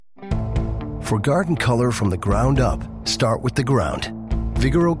For garden color from the ground up, start with the ground.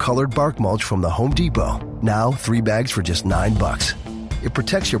 Vigoro colored bark mulch from the Home Depot. Now 3 bags for just $9. It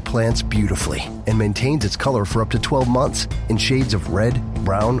protects your plants beautifully and maintains its color for up to 12 months in shades of red,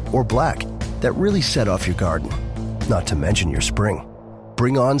 brown, or black that really set off your garden. Not to mention your spring.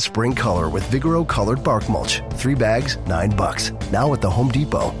 Bring on spring color with Vigoro colored bark mulch. 3 bags, $9. Now at the Home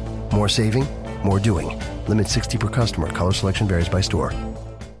Depot. More saving, more doing. Limit 60 per customer. Color selection varies by store.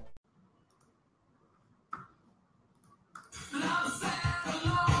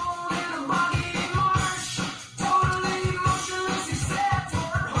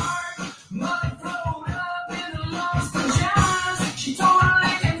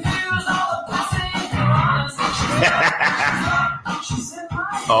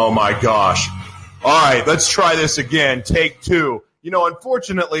 Oh, my gosh. All right, let's try this again. Take 2. You know,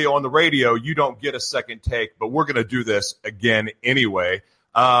 unfortunately, on the radio, you don't get a second take, but we're going to do this again anyway.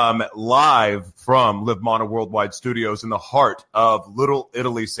 Live from Live Mana Worldwide Studios in the heart of Little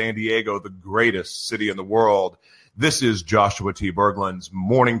Italy, San Diego, the greatest city in the world. This is Joshua T. Berglund's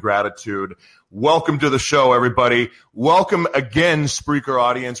Morning Gratitude. Welcome to the show, everybody. Welcome again, Spreaker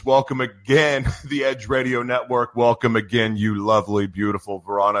audience. Welcome again, the Edge Radio Network. Welcome again, you lovely, beautiful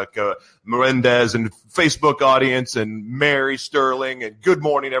Veronica Melendez and Facebook audience and Mary Sterling. And good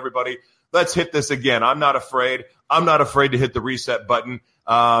morning, everybody. Let's hit this again. I'm not afraid. I'm not afraid to hit the reset button.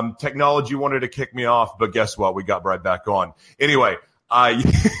 Technology wanted to kick me off, but guess what? We got right back on. Anyway,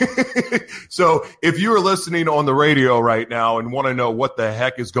 so if you are listening on the radio right now and want to know what the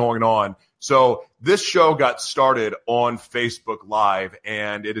heck is going on, so this show got started on Facebook Live,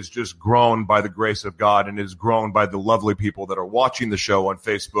 and it has just grown by the grace of God, and it has grown by the lovely people that are watching the show on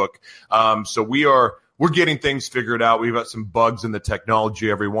Facebook. So we're getting things figured out. We've got some bugs in the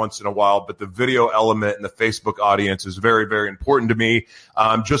technology every once in a while, but the video element and the Facebook audience is very, very important to me,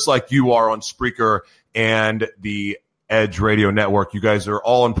 just like you are on Spreaker and the Edge Radio Network. You guys are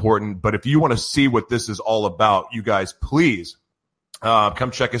all important, but if you want to see what this is all about, you guys, please come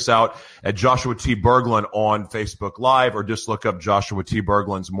check us out at Joshua T. Berglund on Facebook Live, or just look up Joshua T.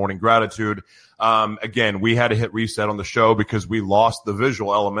 Berglund's Morning Gratitude. Again, we had to hit reset on the show because we lost the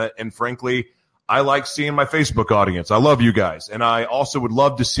visual element, and frankly, I like seeing my Facebook audience. I love you guys, and I also would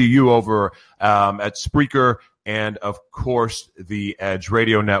love to see you over at Spreaker and, of course, the Edge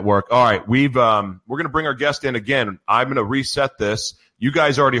Radio Network. All right, we're going to bring our guest in again. I'm going to reset this. You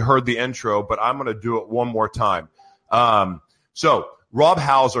guys already heard the intro, but I'm going to do it one more time. So Rob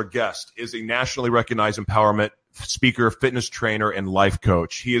Howze, our guest, is a nationally recognized empowerment speaker, fitness trainer, and life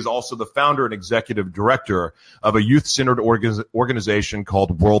coach. He is also the founder and executive director of a youth-centered organization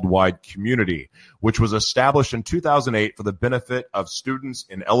called Worldwide Community, which was established in 2008 for the benefit of students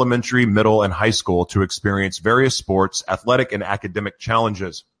in elementary, middle, and high school to experience various sports, athletic, and academic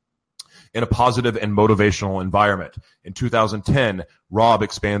challenges in a positive and motivational environment. In 2010, Rob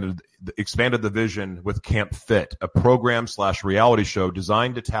expanded the vision with Camp Fit, a program/reality show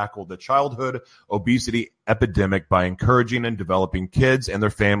designed to tackle the childhood obesity epidemic by encouraging and developing kids and their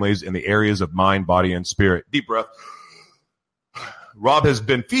families in the areas of mind, body, and spirit. Deep breath. Rob has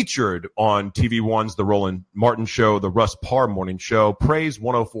been featured on TV1's The Roland Martin Show, The Russ Parr Morning Show, Praise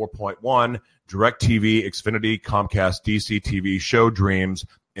 104.1, DirecTV, Xfinity, Comcast, DC TV, Show Dreams,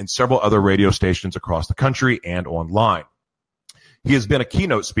 and several other radio stations across the country and online. He has been a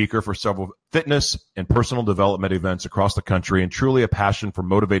keynote speaker for several fitness and personal development events across the country, and truly a passion for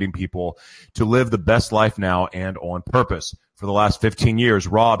motivating people to live the best life now and on purpose. For the last 15 years,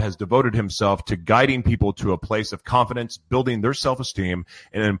 Rob has devoted himself to guiding people to a place of confidence, building their self-esteem,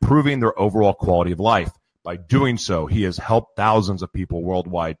 and improving their overall quality of life. By doing so, he has helped thousands of people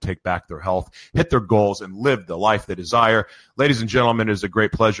worldwide take back their health, hit their goals, and live the life they desire. Ladies and gentlemen, it is a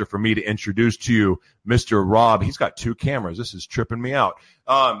great pleasure for me to introduce to you Mr. Rob. He's got 2 cameras. This is tripping me out.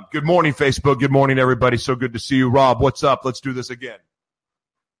 Good morning, Facebook. Good morning, everybody. So good to see you. Rob, what's up? Let's do this again.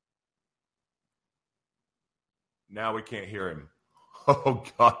 Now we can't hear him. Oh,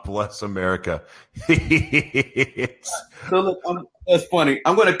 God bless America. So look, that's funny.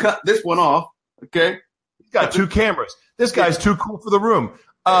 I'm going to cut this one off, okay? Got 2 cameras. This guy's too cool for the room.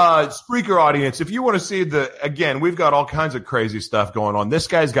 Spreaker audience, if you want to see again, we've got all kinds of crazy stuff going on. This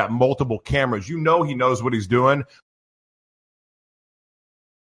guy's got multiple cameras. You know he knows what he's doing.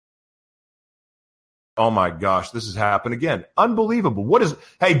 Oh my gosh, this has happened again. Unbelievable.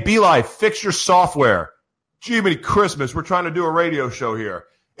 Hey, BeLife, fix your software. Jiminy Christmas, we're trying to do a radio show here.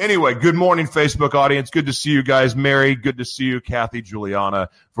 Anyway, good morning, Facebook audience. Good to see you guys. Mary, good to see you. Kathy, Juliana,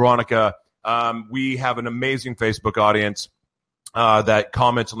 Veronica. We have an amazing Facebook audience. that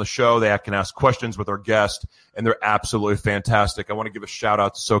comments on the show. They can ask questions with our guest, and they're absolutely fantastic. I want to give a shout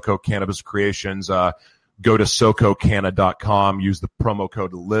out to SoCo Cannabis Creations. Go to SoCoCanna.com, use the promo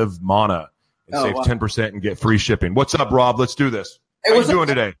code LiveMana, and save 10% and get free shipping. What's up, Rob? Let's do this. How you doing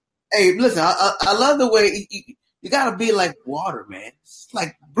today? Hey, listen, I love the way you got to be like water, man. It's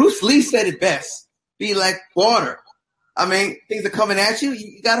like Bruce Lee said it best. Be like water. I mean, things are coming at you.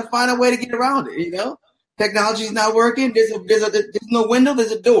 You got to find a way to get around it, you know? Technology's not working. There's no window.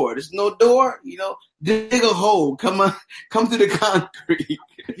 There's a door. There's no door. You know, dig a hole. Come through the concrete.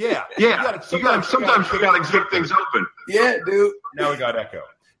 Yeah. Sometimes you got to keep things open. Yeah, dude. Now we got echo.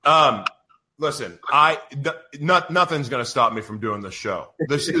 Listen, nothing's going to stop me from doing this show.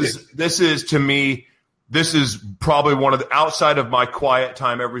 This is to me, this is probably one of the, outside of my quiet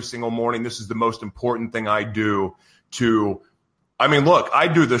time every single morning, this is the most important thing I do look, I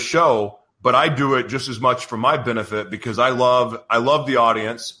do the show, but I do it just as much for my benefit because I love the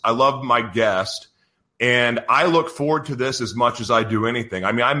audience. I love my guest, and I look forward to this as much as I do anything.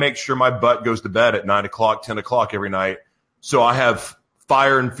 I mean, I make sure my butt goes to bed at 9 o'clock, 10 o'clock every night. So I have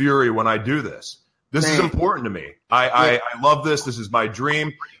fire and fury when I do this. This is important to me. I love this. This is my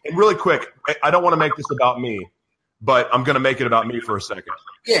dream. And really quick, I don't want to make this about me, but I'm going to make it about me for a second.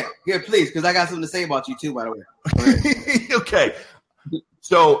 Yeah, please, because I got something to say about you too, by the way. Okay.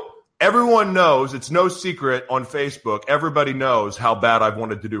 So everyone knows, it's no secret on Facebook, everybody knows how bad I've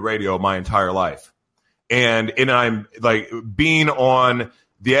wanted to do radio my entire life. And I'm like being on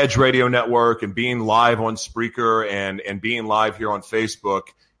the Edge Radio Network and being live on Spreaker and being live here on Facebook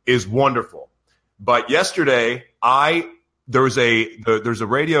is wonderful. But yesterday, there's a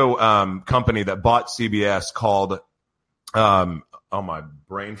radio company that bought CBS called my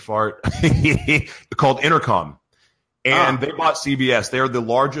brain fart called Intercom, and they bought CBS. They're the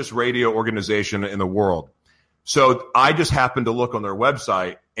largest radio organization in the world. So I just happened to look on their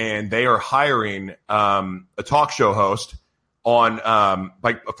website, and they are hiring a talk show host on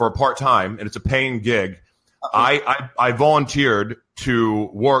for a part time, and it's a paying gig. I volunteered to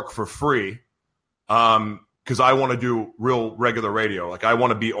work for free. Because I want to do real regular radio. Like I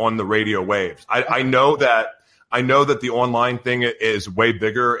want to be on the radio waves. I know that the online thing is way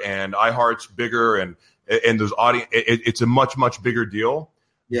bigger and iHeart's bigger and those audience, it's a much, much bigger deal.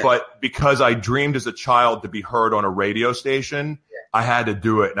 Yeah. But because I dreamed as a child to be heard on a radio station, I had to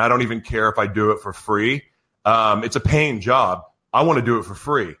do it. And I don't even care if I do it for free. It's a paying job. I want to do it for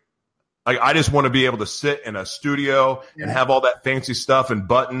free. Like I just want to be able to sit in a studio and have all that fancy stuff and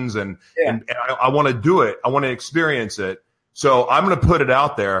buttons and I want to do it. I want to experience it. So I'm going to put it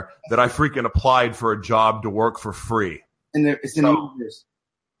out there that I freaking applied for a job to work for free. And it's in years.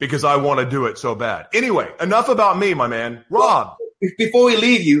 Because I want to do it so bad. Anyway, enough about me, my man. Rob. Before we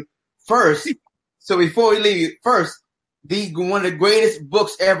leave you, first, one of the greatest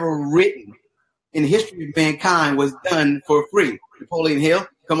books ever written in the history of mankind was done for free. Napoleon Hill,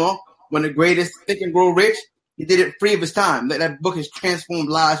 come on. One of the greatest, Think and Grow Rich. He did it free of his time. That book has transformed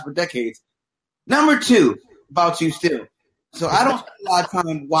lives for decades. Number two, about you still. So I don't spend a lot of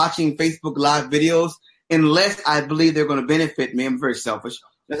time watching Facebook Live videos unless I believe they're going to benefit me. I'm very selfish.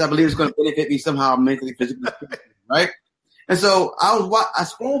 Unless I believe it's going to benefit me somehow mentally, physically, right? And so I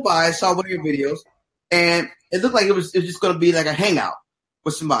scrolled by, I saw one of your videos, and it looked like it was just going to be like a hangout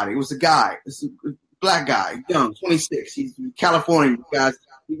with somebody. It was a guy, it's a black guy, young, 26. He's from California, guys.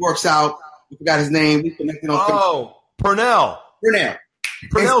 He works out. We forgot his name. We connected on Facebook. Oh, Purnell.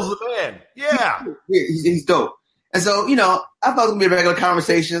 Purnell's the man. Yeah. He's dope. And so, I thought it was going to be a regular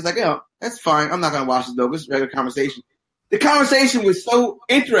conversation. It's like, that's fine. I'm not going to watch this dope. It's a regular conversation. The conversation was so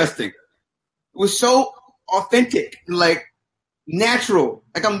interesting. It was so authentic, like natural.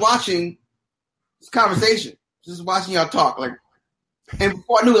 Like I'm watching this conversation, just watching y'all talk. Like, and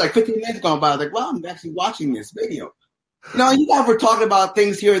before I knew, like 15 minutes gone by, I was like, well, I'm actually watching this video. You guys were talking about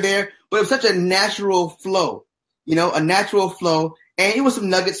things here or there, but it was such a natural flow, a natural flow. And it was some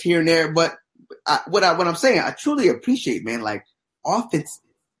nuggets here and there, but what I'm saying, I truly appreciate, man, like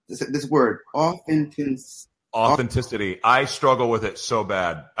this word, authenticity. I struggle with it so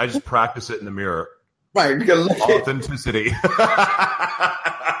bad. I just practice it in the mirror. Right. Because authenticity.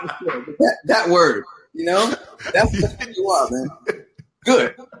 that word, that's what you are, man.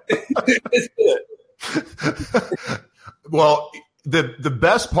 Good. It's good. Well, the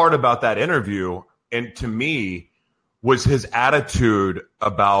best part about that interview, and to me, was his attitude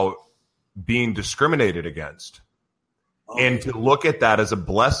about being discriminated against. And to look at that as a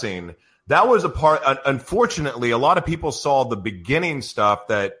blessing, that was a part. Unfortunately, a lot of people saw the beginning stuff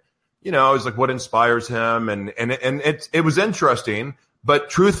that, it was like what inspires him. And it was interesting, But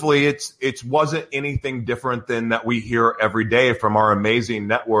truthfully, it wasn't anything different than that we hear every day from our amazing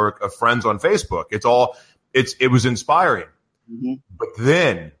network of friends on Facebook. It was inspiring. Mm-hmm. But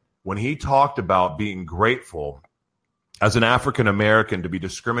then when he talked about being grateful as an African American to be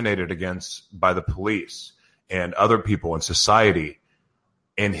discriminated against by the police and other people in society,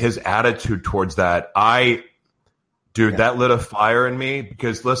 and his attitude towards that, that lit a fire in me,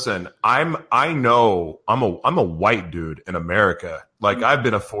 because listen, I'm a white dude in America. Like, I've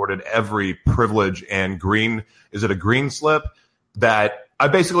been afforded every privilege and green slip that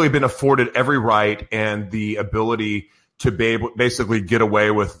I've basically been afforded every right and the ability to basically get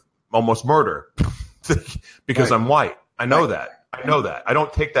away with almost murder because I'm white. I know that. I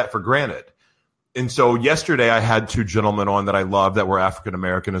don't take that for granted. And so yesterday I had two gentlemen on that I love that were African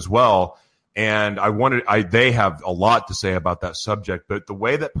American as well. And they have a lot to say about that subject, but the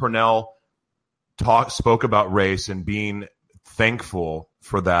way that Purnell spoke about race and being thankful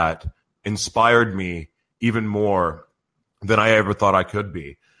for that inspired me even more than I ever thought I could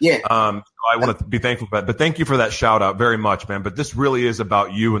be. Yeah. So I want to be thankful for that, but thank you for that shout out very much, man. But this really is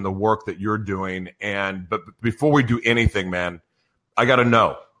about you and the work that you're doing. But before we do anything, man, I got to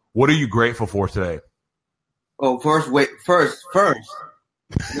know, what are you grateful for today? Oh, first, waking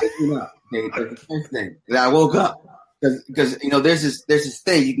up. Okay, that's the first thing. I woke up because there's this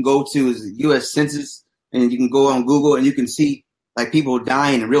thing you can go to, is the U.S. Census, and you can go on Google and you can see like people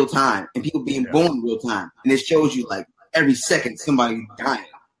dying in real time and people being born in real time, and it shows you like every second somebody dying,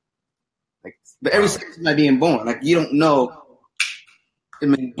 but every second somebody being born. Like, you don't know. I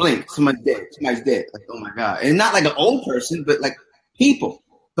mean, blink, somebody's dead. Like, oh my God, and not like an old person, but like people.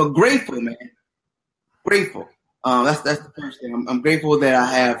 So grateful, man. Grateful. That's the first thing. I'm grateful that I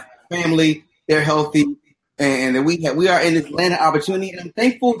have family, they're healthy, and that we are in this land of opportunity. And I'm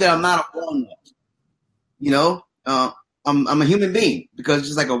thankful that I'm not a grown-up. I'm a human being, because it's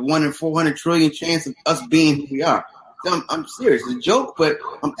just like a 1 in 400 trillion chance of us being who we are. So I'm serious. It's a joke, but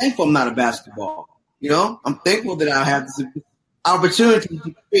I'm thankful I'm not a basketball. I'm thankful that I have this opportunity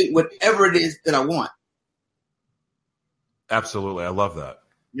to create whatever it is that I want. Absolutely. I love that.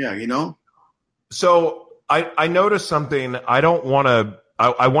 Yeah, So I noticed something. I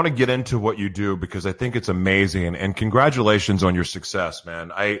want to get into what you do, because I think it's amazing, and congratulations on your success,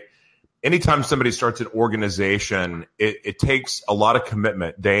 man. Anytime somebody starts an organization, it takes a lot of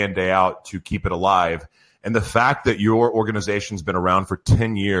commitment day in, day out to keep it alive. And the fact that your organization's been around for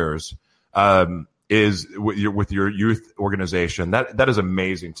 10 years is with your youth organization. That is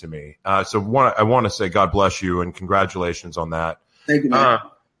amazing to me. So I want to say God bless you and congratulations on that. Thank you, man.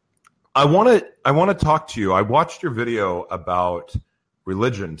 I want to talk to you. I watched your video about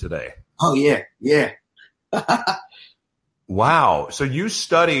religion today. Oh yeah. Wow. So you've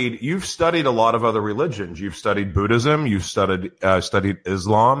studied a lot of other religions. You've studied Buddhism, you've studied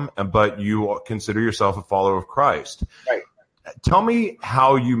Islam, but you consider yourself a follower of Christ. Right. Tell me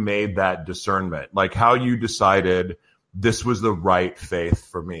how you made that discernment, like how you decided this was the right faith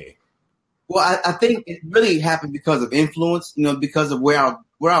for me. Well, I think it really happened because of influence, because of where I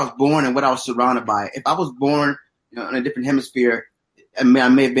was born and what I was surrounded by. If I was born in a different hemisphere, I may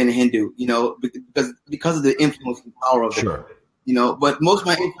have been a Hindu, because of the influence and power of sure. it. But most of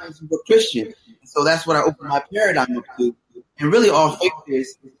my influences were Christian. So that's what I opened my paradigm up to. And really all faith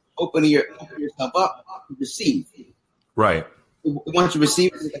is opening yourself up to receive. Right. Once you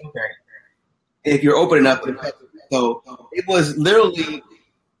receive it, okay. If you're open enough to it. So it was literally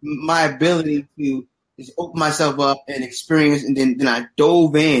my ability to just open myself up and experience, and then I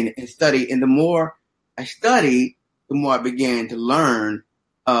dove in and studied. And the more I studied, the more I began to learn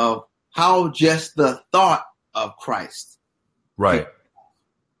of how just the thought of Christ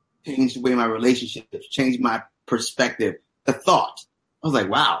changed the way my relationships, changed my perspective. The thought. I was like,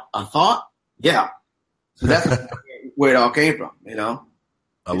 wow, a thought? Yeah. So that's where it all came from, I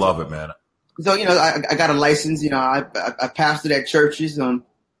love it, man. So, I got a license, I pastored at churches,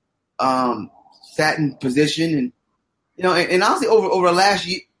 sat in position, and honestly over the last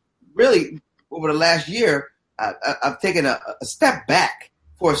year, I've taken a step back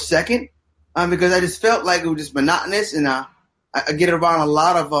for a second, because I just felt like it was just monotonous, and I get around a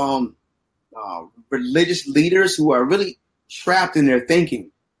lot of religious leaders who are really trapped in their thinking,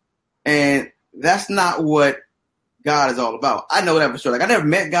 and that's not what God is all about. I know that for sure. Like, I never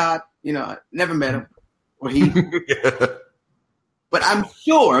met God, I never met him, or he. But I'm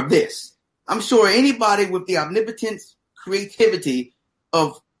sure of this. I'm sure anybody with the omnipotence, creativity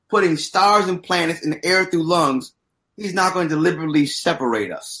of putting stars and planets in the air through lungs, he's not going to deliberately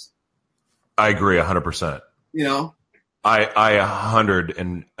separate us. I agree 100%. I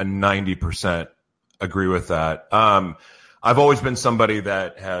 190% agree with that. I've always been somebody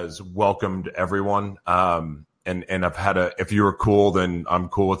that has welcomed everyone. And I've had if you were cool, then I'm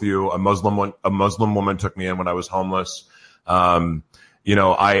cool with you. A Muslim woman took me in when I was homeless. I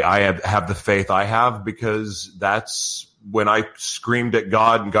have the faith I have because that's when I screamed at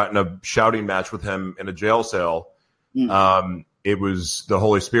God and got in a shouting match with him in a jail cell. It was the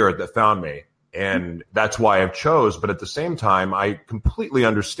Holy Spirit that found me. And that's why I've chose. But at the same time, I completely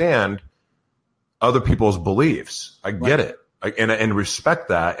understand other people's beliefs. I get it. And respect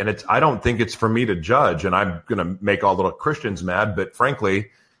that. And I don't think it's for me to judge, and I'm going to make all little Christians mad. But frankly,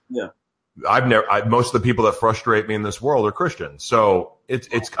 most of the people that frustrate me in this world are Christians. So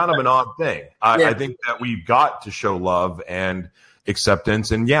it's kind of an odd thing. I think that we've got to show love and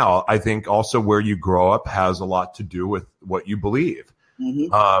acceptance. And I think also where you grow up has a lot to do with what you believe.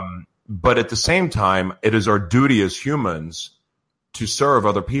 But at the same time, it is our duty as humans to serve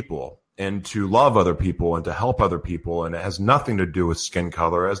other people and to love other people and to help other people. And it has nothing to do with skin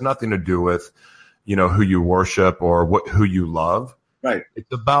color. It has nothing to do with, who you worship or who you love. Right.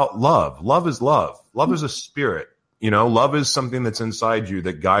 It's about love. Love is love. Love is a spirit. Love is something that's inside you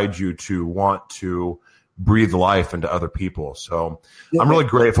that guides you to want to breathe life into other people. So I'm really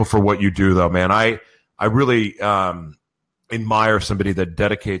grateful for what you do, though, man. I really admire somebody that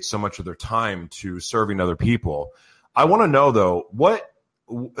dedicates so much of their time to serving other people. I want to know, though,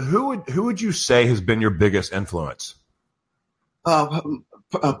 who would you say has been your biggest influence? A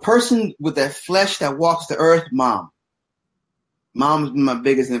person with that flesh that walks the earth, Mom. Mom's been my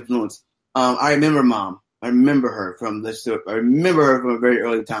biggest influence. I remember Mom. I remember her from a very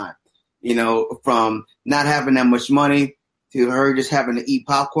early time. From not having that much money to her just having to eat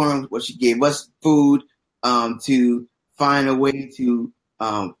popcorn. Well, she gave us food to find a way to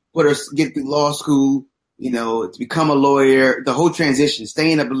get through law school. To become a lawyer, the whole transition,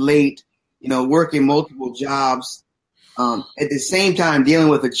 staying up late, working multiple jobs. At the same time, dealing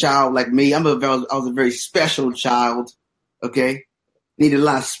with a child like me, I was a very special child. Okay. Needed a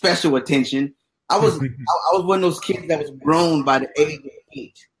lot of special attention. I was one of those kids that was grown by the age of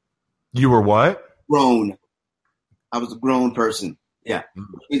 8. You were what? Grown. I was a grown person. Yeah.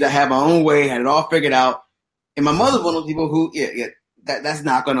 I had my own way, had it all figured out. And my mother's one of those people who, that's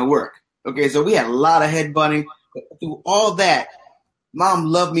not going to work. Okay, so we had a lot of headbutting. But through all that, Mom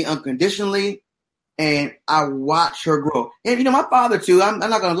loved me unconditionally, and I watched her grow. And, my father, too, I'm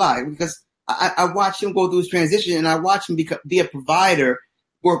not going to lie, because I watched him go through his transition, and I watched him be a provider,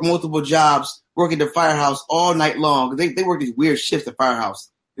 work multiple jobs, work at the firehouse all night long. They work these weird shifts at the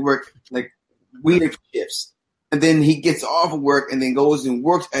firehouse. They work, like, weird shifts. And then he gets off of work and then goes and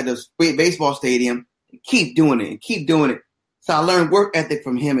works at a baseball stadium and keep doing it. So I learned work ethic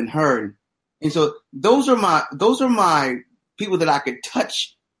from him and her. And so those are my people that I could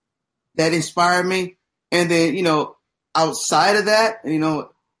touch that inspire me. And then, outside of that,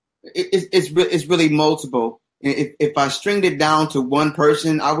 it's really multiple. If I stringed it down to one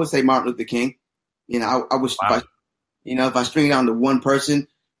person, I would say Martin Luther King. I wish, if I string it down to one person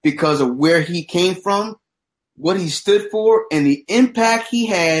because of where he came from, what he stood for, and the impact he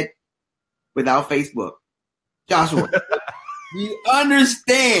had without Facebook. Joshua. You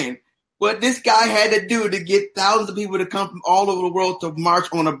understand what this guy had to do to get thousands of people to come from all over the world to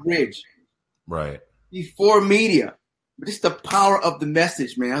march on a bridge. Right. Before media. But it's the power of the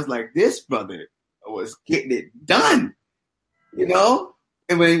message, man. I was like, this brother was getting it done.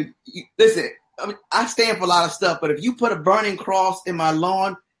 And listen, I stand for a lot of stuff, but if you put a burning cross in my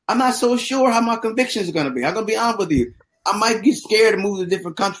lawn, I'm not so sure how my convictions are going to be. I'm going to be honest with you. I might get scared to move to a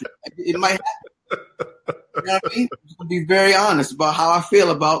different country. It might happen. You know what I mean? To be very honest about how I feel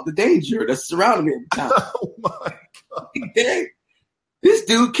about the danger that's surrounding me at the time. Oh my God. This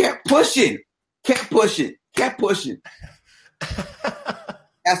dude kept pushing.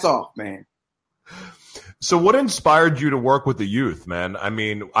 That's off, man. So what inspired you to work with the youth, man? I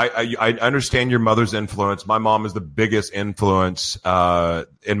mean, I understand your mother's influence. My mom is the biggest influence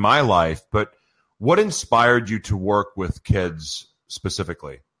in my life, but what inspired you to work with kids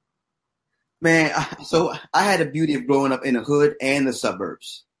specifically? Man, so I had the beauty of growing up in the hood and the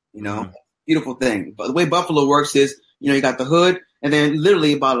suburbs, beautiful thing. But the way Buffalo works is, you got the hood and then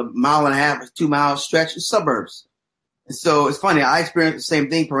literally about a mile and a half, 2 miles stretch of suburbs. And so it's funny. I experienced the same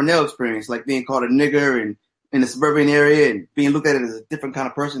thing Purnell experienced, like being called a nigger and in the suburban area and being looked at as a different kind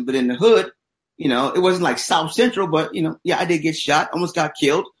of person. But in the hood, it wasn't like South Central, but, I did get shot, almost got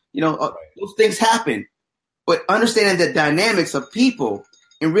killed. Those things happen. But understanding the dynamics of people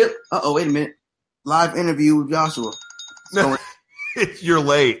and wait a minute. Live interview with Joshua. You're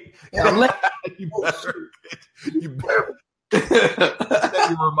late. Yeah, I'm late. You better Sent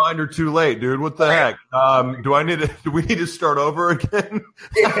you a reminder too late, dude. What the heck? Do we need to start over again?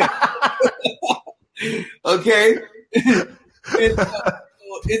 Okay. It's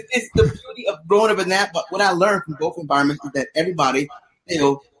the beauty of growing up in that. But what I learned from both environments is that everybody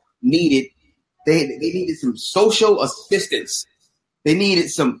still needed they needed some social assistance. They needed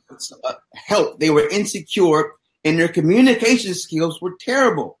some help. They were insecure, and their communication skills were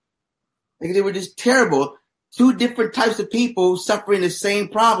terrible. Like, they were just terrible. Two different types of people suffering the same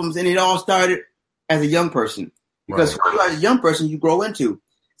problems, and it all started as a young person. Because who you are as a young person, you grow into.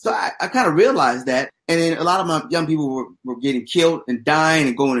 So I kind of realized that, and then a lot of my young people were getting killed and dying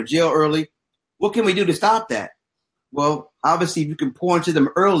and going to jail early. What can we do to stop that? Well, obviously, if you can pour into them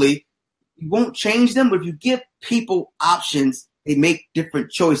early, you won't change them, but if you give people options, they make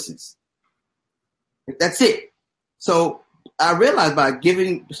different choices. That's it. So I realized by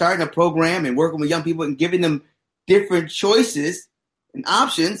starting a program and working with young people and giving them different choices and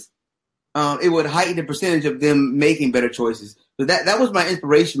options, it would heighten the percentage of them making better choices. So that was my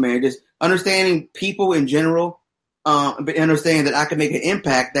inspiration, man. Just understanding people in general, but understanding that I can make an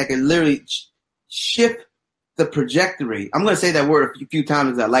impact that can literally shift the trajectory. I'm going to say that word a few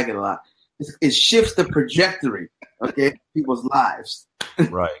times because I like it a lot. It shifts the trajectory, okay, people's lives.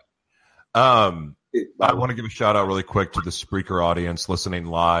 Right. I want to give a shout out really quick to the Spreaker audience listening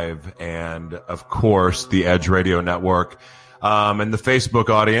live, and of course the Edge Radio Network, and the Facebook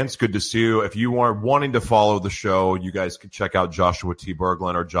audience. Good to see you. If you are wanting to follow the show, you guys can check out Joshua T.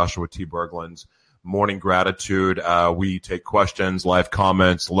 Berglund or Joshua T. Berglund's Morning Gratitude. We take questions, live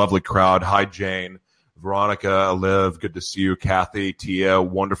comments, lovely crowd. Hi, Jane. Veronica, Liv, good to see you. Kathy, Tia,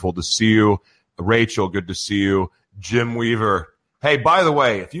 wonderful to see you. Rachel, good to see you. Jim Weaver. Hey, by the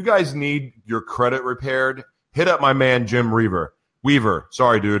way, if you guys need your credit repaired, hit up my man, Jim Weaver.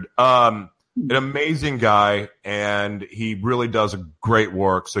 Sorry, dude. An amazing guy, and he really does a great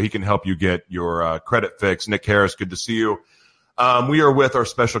work, so he can help you get your credit fixed. Nick Harris, good to see you. We are with our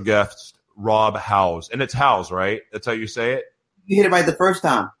special guest, Rob Howze. And it's Howze, right? That's how you say it? You hit it right the first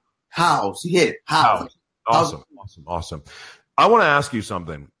time. Howze. You hit it. Howze. Awesome. I want to ask you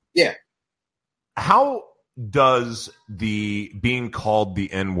something. Yeah. How does the being called the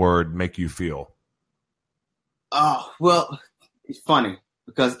N-word make you feel? Oh, well, it's funny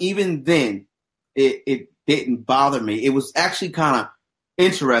because even then it didn't bother me. It was actually kind of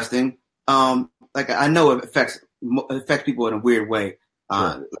interesting. Like, I know it affects people in a weird way.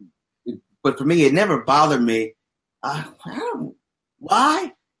 Sure. But for me, it never bothered me. I don't know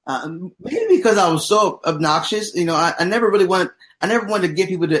why. Maybe because I was so obnoxious. You know, I never wanted to give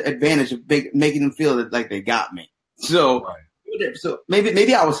people the advantage of making them feel like they got me. So, right. So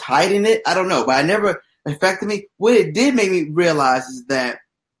maybe I was hiding it. I don't know, but I never affected me. What it did make me realize is that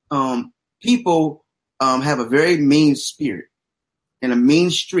people have a very mean spirit and a mean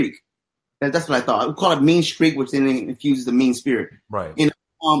streak. That's what I thought. We call it mean streak, which then infuses the mean spirit. Right. You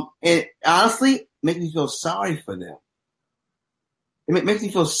know, and honestly, makes me feel sorry for them. It makes me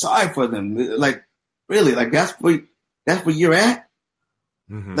feel sorry for them. Like, really, like that's where you're at.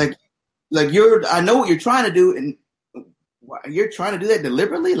 Mm-hmm. Like I know what you're trying to do, and you're trying to do that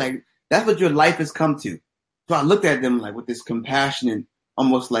deliberately. Like, that's what your life has come to. So I looked at them like with this compassionate,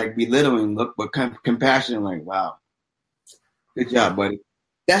 almost like belittling look, but compassionate, like, wow, good job, buddy.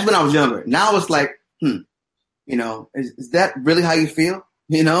 That's when I was younger. Now it's like, you know, is that really how you feel?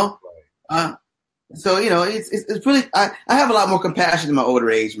 You know? Right. So, you know, it's really, I have a lot more compassion in my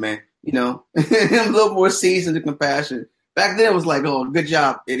older age, man. You know, I'm a little more seasoned in compassion. Back then it was like, oh, good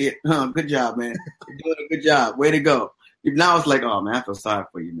job, idiot. Good job, man. You're doing a good job. Way to go. Now it's like, oh, man, I feel sorry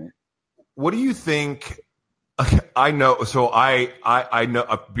for you, man. What do you think? I know. So I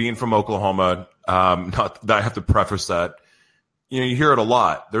know, being from Oklahoma, not that I have to preface that, you know, you hear it a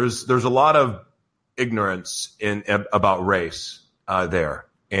lot. There's a lot of ignorance about race there.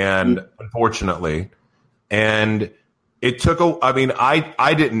 And unfortunately, and it took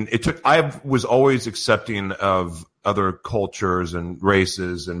I was always accepting of other cultures and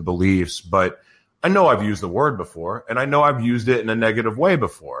races and beliefs, but I know I've used the word before, and I know I've used it in a negative way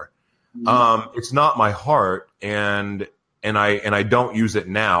before. It's not my heart, and I don't use it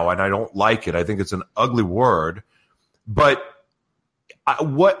now, and I don't like it. I think it's an ugly word, but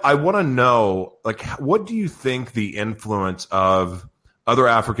what I want to know, like, what do you think the influence of other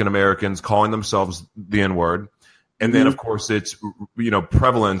African Americans calling themselves the N-word, and then of course it's, you know,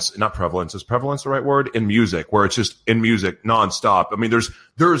 not prevalence. Is prevalence the right word? In music, where it's just in music nonstop. I mean,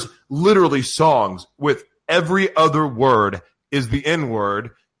 there's literally songs with every other word is the N-word,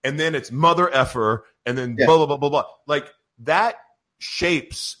 and then it's mother effer, and then blah blah blah blah blah. Like, that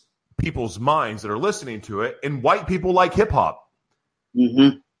shapes people's minds that are listening to it, and white people like hip hop.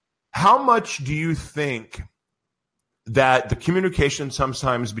 Mm-hmm. How much do you think that the communication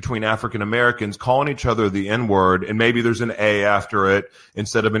sometimes between African Americans calling each other the N-word, and maybe there's an A after it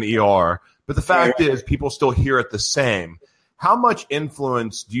instead of an ER, but the fact is people still hear it the same. How much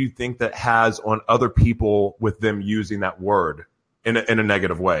influence do you think that has on other people with them using that word in a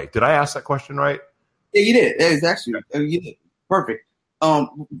negative way? Did I ask that question right? Yeah, you did. That is actually you did. Perfect.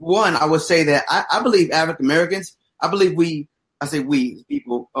 One, I would say that I believe African Americans, I believe we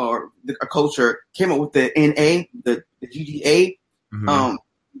people or a culture came up with the NA, the GGA,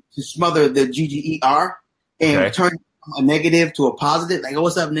 to smother the GGER and turn a negative to a positive. Like,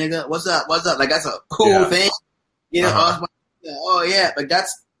 what's up, nigga? What's up? What's up? Like, that's a cool thing. You know, oh yeah, but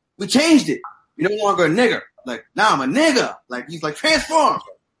we changed it. You're no longer a nigger. Like, now I'm a nigga. Like, he's like transformed.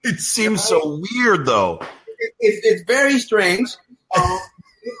 It seems so weird, though. It's very strange.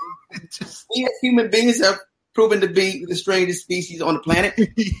 We as human beings have proven to be the strangest species on the planet.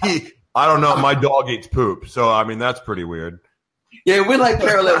 I don't know. My dog eats poop, so I mean that's pretty weird. Yeah, we're like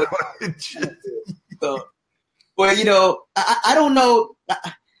parallel. So, well, you know, I don't know.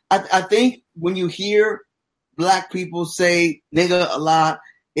 I think when you hear black people say "nigga" a lot,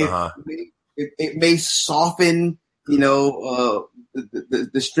 it may soften, you know,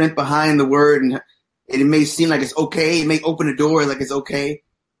 the strength behind the word, and it may seem like it's okay. It may open the door like it's okay,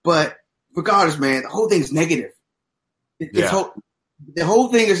 but regardless, man, the whole thing is negative. The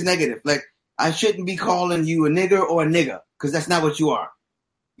whole thing is negative. Like, I shouldn't be calling you a nigger or a nigga because that's not what you are.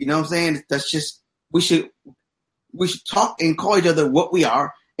 You know what I'm saying? That's just we should talk and call each other what we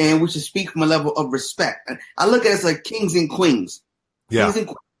are, and we should speak from a level of respect. And I look at us like kings and queens. Yeah, kings and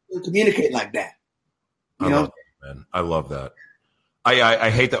queens communicate like that. You know, man, I love that. I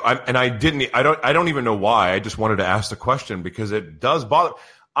hate that, I don't even know why. I just wanted to ask the question because it does bother.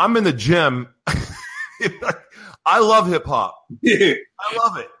 I'm in the gym. I love hip hop. I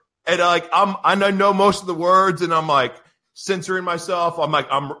love it, and like I know most of the words, and I'm like censoring myself.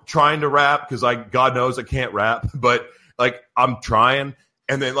 I'm trying to rap because God knows I can't rap, but like I'm trying,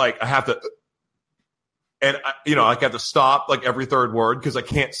 and then like I have to, and I have to stop like every third word because I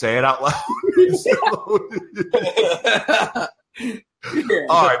can't say it out loud.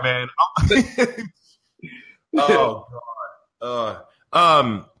 All right, man. Oh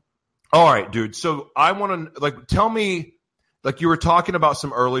God. All right, dude. So I want to tell me, you were talking about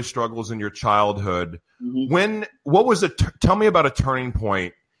some early struggles in your childhood. Mm-hmm. What was tell me about a turning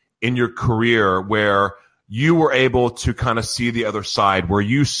point in your career where you were able to kind of see the other side, where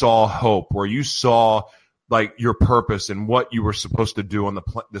you saw hope, where you saw like your purpose and what you were supposed to do on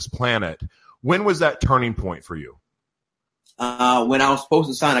this planet. When was that turning point for you? When I was supposed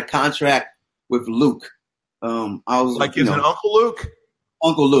to sign a contract with Luke. I was is it Uncle Luke?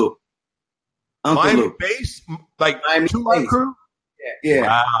 Uncle Luke. Miami Bass? Like Miami Bass Crew? Yeah.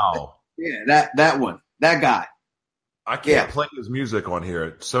 Wow. Yeah, that one. That guy. I can't play his music on here.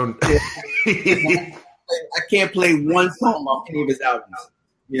 It's so I can't play one song off any of his albums.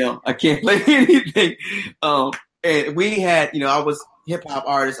 You know, I can't play anything. And we had, I was hip hop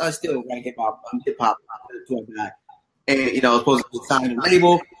artist. I still write hip hop. I'm hip hop guy. And, I was supposed to sign a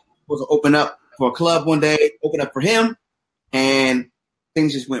label, supposed to open up for a club one day, open up for him. And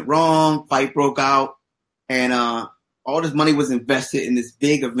things just went wrong. Fight broke out. And all this money was invested in this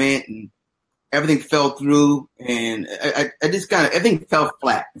big event, and everything fell through. And I just everything fell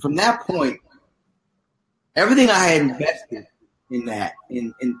flat. And from that point, everything I had invested in that,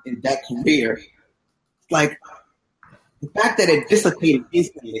 in that career, like the fact that it dissipated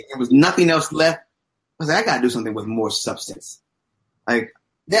instantly, there was nothing else left. I was like, I got to do something with more substance. Like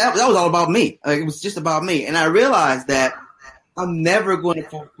that was all about me. Like, it was just about me. And I realized that I'm never going to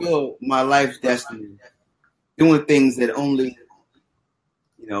fulfill my life's destiny doing things that only,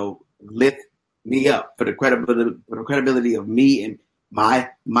 lift me up for the credibility of me and my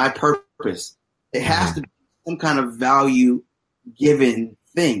purpose. It has to be some kind of value given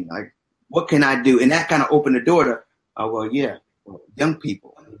thing. Like, what can I do? And that kind of opened the door to, young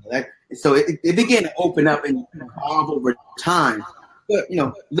people. So it began to open up and evolve over time. But,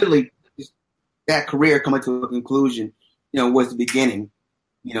 literally just that career coming to a conclusion, was the beginning.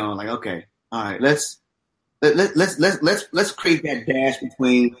 Like, okay, all right, let's create that dash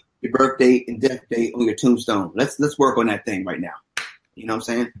between your birth date and death date on your tombstone. Let's work on that thing right now. You know what I'm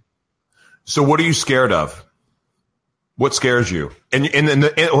saying? So what are you scared of? What scares you? And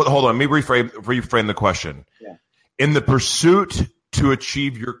hold on, let me reframe the question. Yeah. In the pursuit to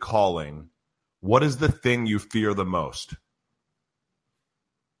achieve your calling, what is the thing you fear the most?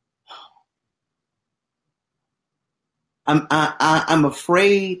 I'm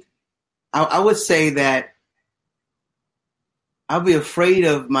afraid I would say that I'll be afraid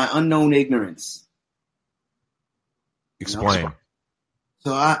of my unknown ignorance. Explain. You know?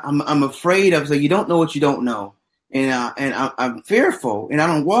 So I'm afraid of, so you don't know what you don't know. And I'm fearful, and I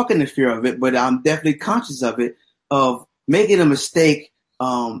don't walk in the fear of it, but I'm definitely conscious of it, of making a mistake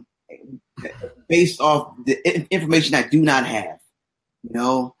based off the information I do not have, you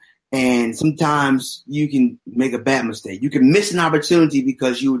know. And sometimes you can make a bad mistake. You can miss an opportunity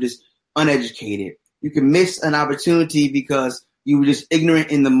because you were just uneducated. You can miss an opportunity because you were just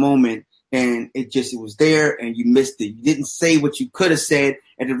ignorant in the moment. And it was there and you missed it. You didn't say what you could have said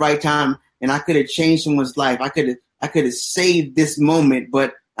at the right time, and I could have changed someone's life. I could have saved this moment,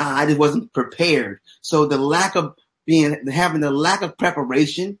 but I just wasn't prepared. So having the lack of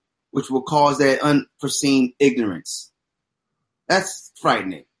preparation, which will cause that unforeseen ignorance. That's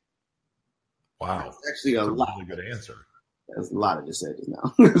frightening. Wow. That's actually a lot. Really good answer. That's a lot I just said just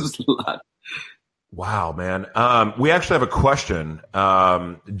now. There's a lot. Wow, man. We actually have a question.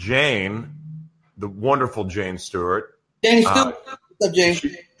 Jane, the wonderful Jane Stewart. Jane Stewart. What's up,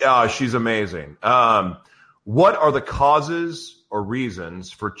 Jane? She's amazing. What are the causes or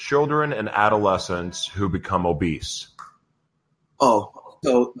reasons for children and adolescents who become obese? Oh,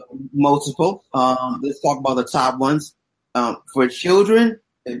 so multiple. Let's talk about the top ones. For children,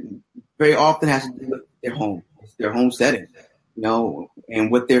 it very often has to do with their home setting, you know, and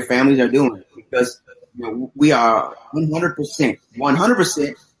what their families are doing. Because we are 100%.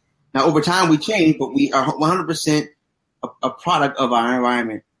 Now, over time, we change, but we are 100% a product of our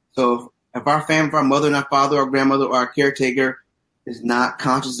environment. So if our family, if our mother and our father or grandmother or our caretaker is not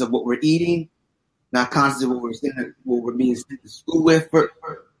conscious of what we're eating, not conscious of what we're being sent to school with to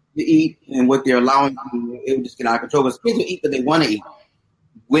eat, and what they're allowing, it will just get out of control. Because kids will eat what they want to eat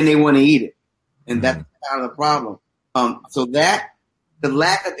when they want to eat it, and that's kind of the problem. So that the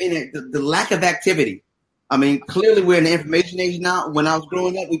lack of activity. I mean, clearly we're in the information age now. When I was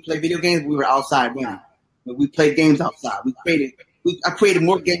growing up, we played video games. We were outside running. We played games outside. I created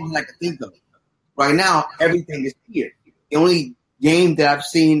more games than I could think of. Right now, everything is here. The only game that I've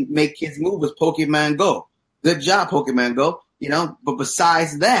seen make kids move is Pokemon Go. Good job, Pokemon Go. You know, but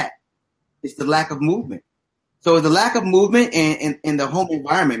besides that, it's the lack of movement. So the lack of movement and the home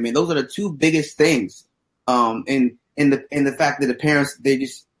environment, man, those are the two biggest things. And the fact that the parents, they're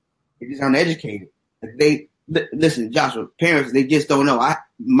just uneducated. Listen, Joshua, parents, they just don't know.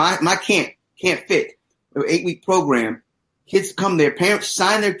 My can't fit. An 8-week program. Kids come there. Parents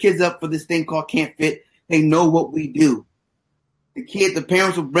sign their kids up for this thing called Can't Fit. They know what we do. The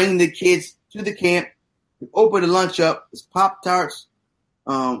parents will bring the kids to the camp, open the lunch up. It's Pop-Tarts,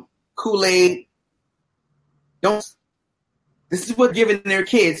 Kool-Aid. This is what giving their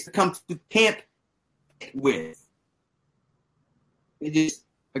kids to come to camp with. It just,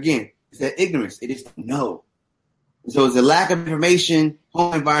 again, it's that ignorance. They just don't know. So it's a lack of information,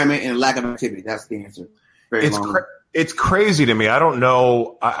 home environment, and a lack of activity. That's the answer. It's crazy to me. I don't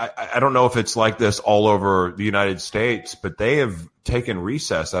know. I don't know if it's like this all over the United States, but they have taken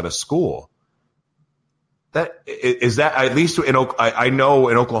recess out of school. That is that at least I know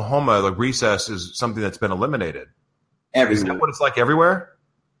in Oklahoma, like recess is something that's been eliminated. Everywhere. Is that what it's like everywhere?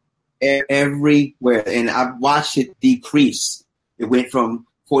 Everywhere, and I've watched it decrease. It went from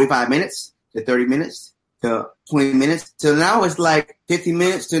 45 minutes to 30 minutes to 20 minutes to now it's like 15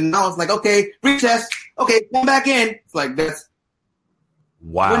 minutes to now it's like, okay, recess. Okay, come back in. It's like that's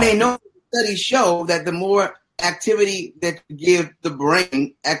wow. When they know studies show that the more activity that you give the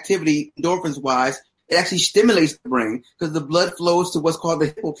brain, activity endorphins wise, it actually stimulates the brain because the blood flows to what's called the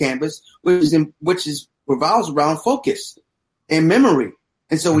hippocampus, which revolves around focus and memory.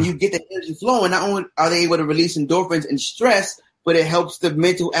 And so when you get the energy flowing, not only are they able to release endorphins and stress, but it helps the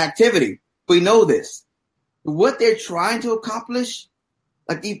mental activity. We know this. What they're trying to accomplish,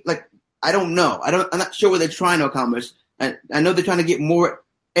 like I don't know. I'm not sure what they're trying to accomplish. I know they're trying to get more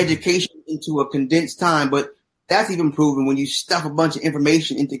education into a condensed time, but that's even proven when you stuff a bunch of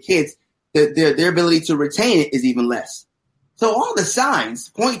information into kids, that their ability to retain it is even less. So all the signs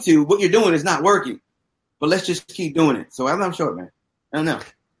point to what you're doing is not working, but let's just keep doing it. So I'm not sure, man. I don't know.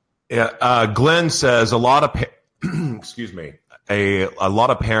 Yeah. Glenn says a lot of, excuse me, a lot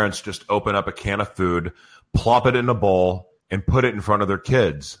of parents just open up a can of food, plop it in a bowl, and put it in front of their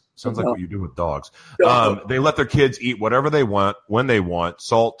kids. Sounds like what you do with dogs. They let their kids eat whatever they want, when they want.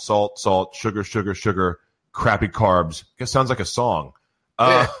 Salt, salt, salt, sugar, sugar, sugar, crappy carbs. It sounds like a song.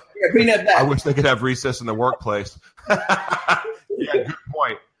 Bring that back. I wish they could have recess in the workplace. Yeah, good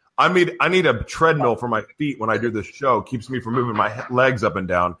point. I need a treadmill for my feet when I do this show. Keeps me from moving my legs up and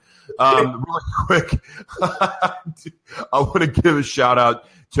down. Really quick, I want to give a shout out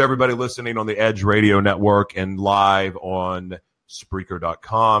to everybody listening on the Edge Radio Network and live on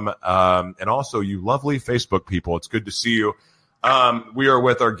Spreaker.com. And also you lovely Facebook people. It's good to see you. We are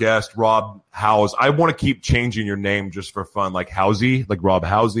with our guest, Rob Howze. I want to keep changing your name just for fun, like Howze, like Rob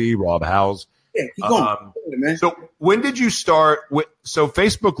Howze, Rob Howze. Yeah, keep going. Man. So when did you start? So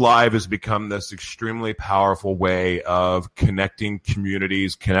Facebook Live has become this extremely powerful way of connecting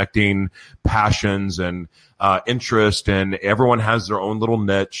communities, connecting passions and interest, and everyone has their own little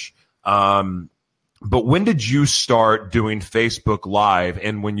niche. But when did you start doing Facebook Live?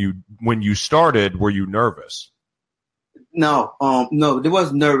 And when you started, were you nervous? No, there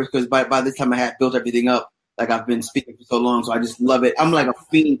was nervous because by this time I had built everything up. Like I've been speaking for so long, so I just love it. I'm like a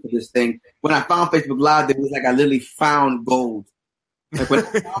fiend for this thing. When I found Facebook Live, it was like I literally found gold. Like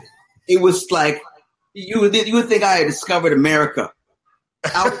it was like you would think I had discovered America.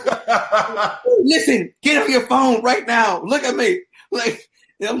 Listen, get on your phone right now. Look at me. Like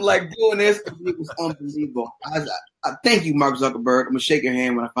I'm like doing this. It was unbelievable. I thank you, Mark Zuckerberg. I'm gonna shake your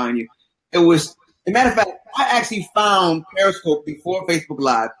hand when I find you. It was, as a matter of fact, I actually found Periscope before Facebook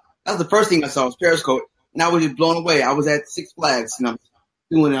Live. That was the first thing I saw was Periscope. And I was just blown away. I was at Six Flags and I was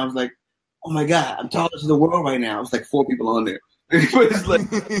doing it. I was like, oh my God, I'm talking to the world right now. It was like 4 people on there. It was like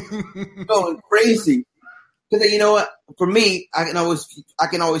going crazy. Because you know what? For me, I can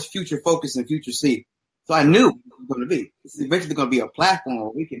always future focus and future see. So I knew it was going to be. It's eventually going to be a platform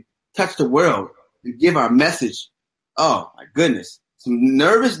where we can touch the world and give our message. Oh my goodness. So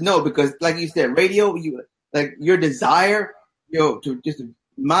nervous? No, because like you said, radio, your desire,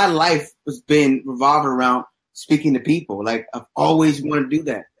 my life has been revolved around speaking to people. Like I've always wanted to do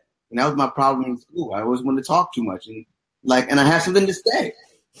that. And that was my problem in school. I always wanted to talk too much. And I have something to say.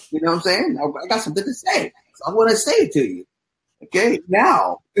 You know what I'm saying? I got something to say. So I want to say it to you. Okay?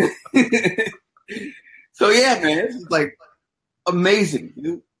 Now. So yeah, man, it's like amazing.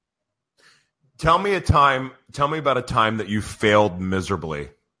 Dude. Tell me about a time that you failed miserably.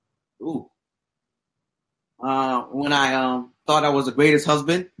 Ooh. When I thought I was the greatest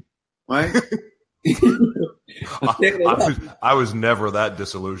husband, right? I was never that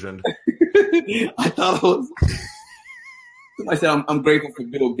disillusioned. I thought I was. I said I'm grateful for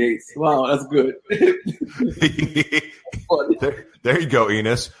Bill Gates. Wow, that's good. there you go,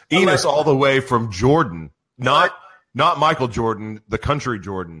 Enos. Enos, all the way from Jordan, not Michael Jordan, the country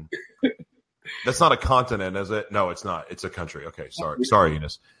Jordan. That's not a continent, is it? No, it's not. It's a country. Okay, sorry,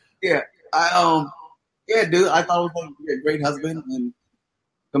 Enos. Yeah, yeah, dude. I thought I was going to be a great husband, and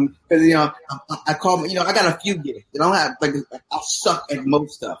because I call I got a few gifts. I don't have I suck at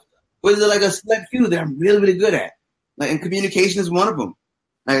most stuff. But there's like a select few that I'm really, really good at. And communication is one of them.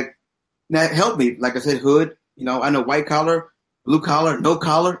 Like that helped me. Like I said, hood. I know white collar, blue collar, no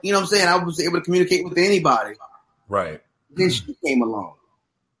collar. You know what I'm saying? I was able to communicate with anybody. Right. Then she came along,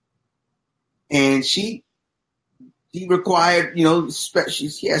 and she required,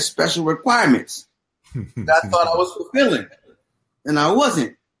 she has special requirements that I thought I was fulfilling, and I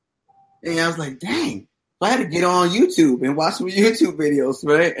wasn't. And I was like, dang. So I had to get on YouTube and watch some YouTube videos,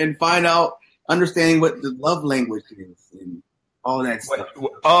 right, and find out. Understanding what the love language is and all that stuff.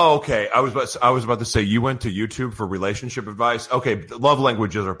 Oh, okay. I was about to say you went to YouTube for relationship advice. Okay, love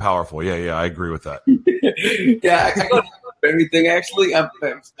languages are powerful. Yeah, I agree with that. Yeah, I go to everything. Actually, I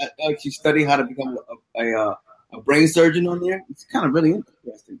actually study how to become a brain surgeon on there. It's kind of really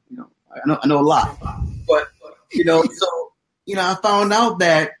interesting. I know a lot, but I found out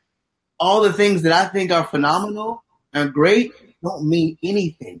that all the things that I think are phenomenal and great don't mean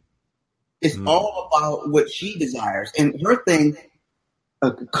anything. It's all about what she desires. And her thing,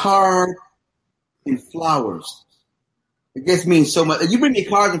 a card and flowers. It just means so much. If you bring me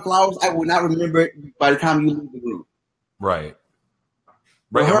cards and flowers, I will not remember it by the time you leave the room. Right.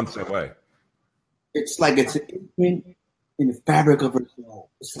 Right. I'm the same way. It's like it's an imprint in the fabric of her soul.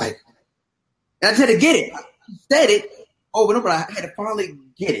 It's like, and I had to get it. She said it over and over. I had to finally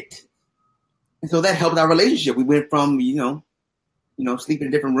get it. And so that helped our relationship. We went from, sleeping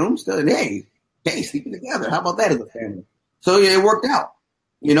in different rooms to, hey, sleeping together. How about that as a family? So yeah, it worked out.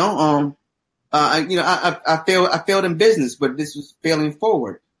 I failed in business, but this was failing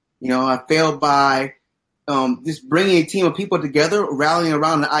forward. I failed by just bringing a team of people together, rallying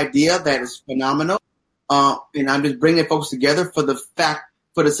around an idea that is phenomenal. And I'm just bringing folks together for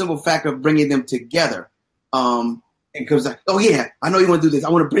the simple fact of bringing them together. And because oh yeah, I know you want to do this. I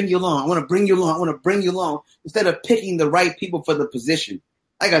want to bring you along. I want to bring you along. Instead of picking the right people for the position.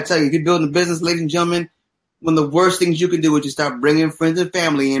 I got to tell you, if you're building a business, ladies and gentlemen, one of the worst things you can do is just start bringing friends and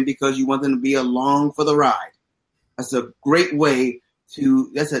family in because you want them to be along for the ride. That's a great way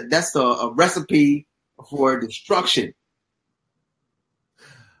to. That's a recipe for destruction.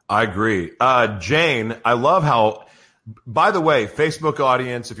 I agree. Jane, I love how, by the way, Facebook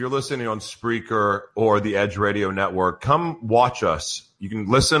audience, if you're listening on Spreaker or the Edge Radio Network, come watch us. You can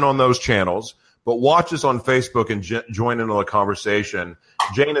listen on those channels, but watch us on Facebook and join into the conversation.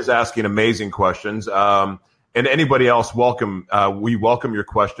 Jane is asking amazing questions. And anybody else, welcome. We welcome your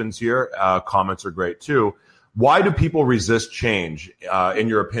questions here. Comments are great too. Why do people resist change, in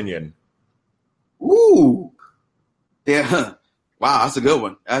your opinion? Ooh. Yeah. Wow, that's a good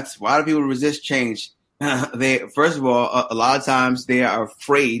one. Why do people resist change? First of all, a lot of times they are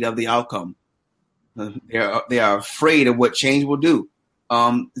afraid of the outcome. They are afraid of what change will do.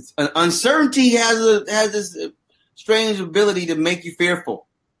 Uncertainty has this strange ability to make you fearful.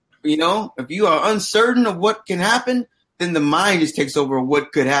 You know, if you are uncertain of what can happen, then the mind just takes over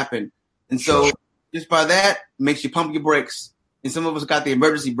what could happen. And so just by that makes you pump your brakes. And some of us got the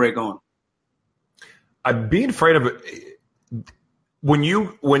emergency brake on. I'm being afraid of it.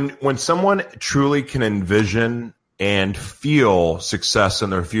 When someone truly can envision and feel success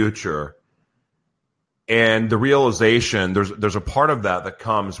in their future, and the realization, there's a part of that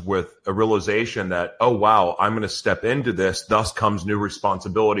comes with a realization that, oh wow, I'm going to step into this. Thus comes new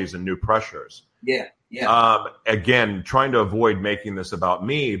responsibilities and new pressures. Yeah. Again, trying to avoid making this about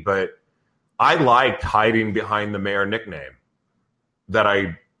me, but I liked hiding behind the mayor nickname that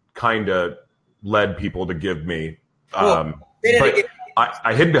I kind of led people to give me. But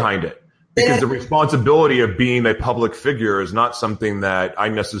I hid behind it because the responsibility of being a public figure is not something that I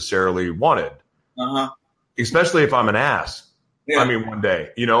necessarily wanted. Especially if I'm an ass. Yeah. I mean, one day,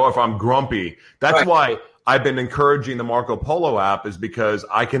 if I'm grumpy. That's why I've been encouraging the Marco Polo app, is because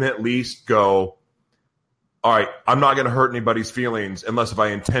I can at least go, all right, I'm not going to hurt anybody's feelings unless if I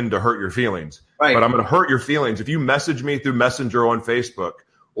intend to hurt your feelings. Right. But I'm going to hurt your feelings. If you message me through Messenger on Facebook,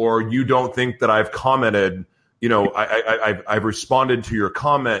 or you don't think that I've commented, I've responded to your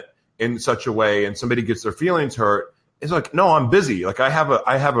comment in such a way, and somebody gets their feelings hurt, it's like, no, I'm busy. Like I have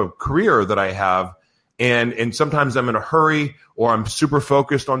a career that I have, and sometimes I'm in a hurry or I'm super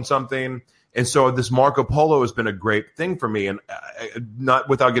focused on something. And so this Marco Polo has been a great thing for me. And not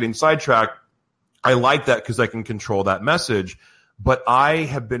without getting sidetracked, I like that because I can control that message. But I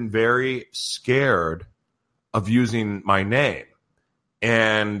have been very scared of using my name.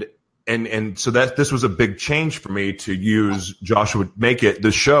 And so that this was a big change for me to use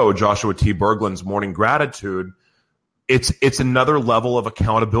the show Joshua T. Berglund's Morning Gratitude. It's another level of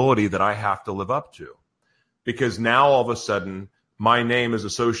accountability that I have to live up to, because now all of a sudden my name is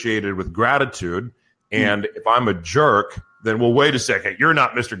associated with gratitude. And if I'm a jerk, then, well, wait a second, you're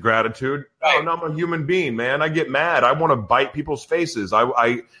not Mr. Gratitude. Oh, no, I'm a human being, man. I get mad. I want to bite people's faces.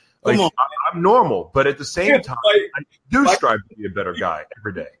 I'm normal, but at the same time, I do strive to be a better guy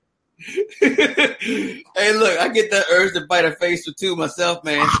every day. Hey, look, I get that urge to bite a face or two myself,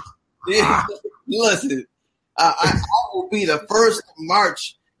 man. Listen, I will be the first to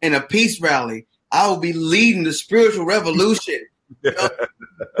march in a peace rally. I will be leading the spiritual revolution. Put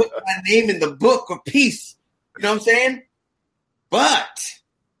my name in the book of peace. You know what I'm saying? But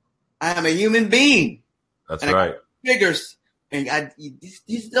I am a human being. That's right. Figures, and you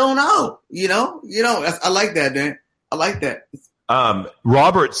just don't know. I like that, man. I like that.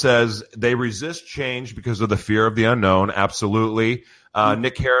 Robert says they resist change because of the fear of the unknown. Absolutely.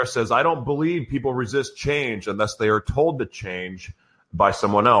 Nick Harris says, I don't believe people resist change unless they are told to change by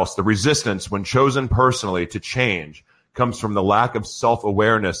someone else. The resistance, when chosen personally to change, comes from the lack of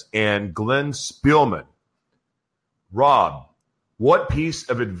self-awareness. And Glenn Spielman, Rob, what piece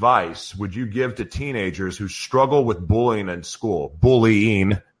of advice would you give to teenagers who struggle with bullying in school?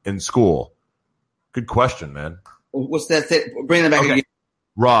 Good question, man. What's that? Bring that back again.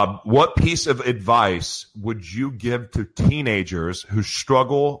 Rob, what piece of advice would you give to teenagers who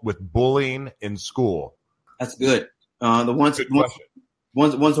struggle with bullying in school? That's good. The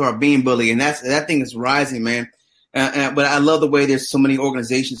ones who are being bullied, and that thing is rising, man. But I love the way there's so many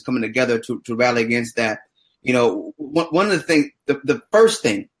organizations coming together to rally against that. One of the things, the first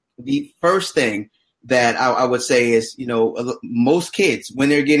thing that I would say is, most kids, when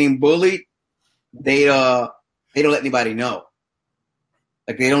they're getting bullied, they don't let anybody know.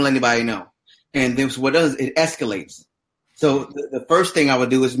 Like, they don't let anybody know. And then what does it escalates. So the first thing I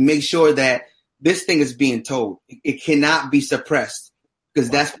would do is make sure that this thing is being told. It cannot be suppressed, because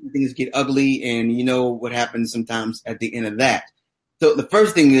that's when things get ugly, and you know what happens sometimes at the end of that. So the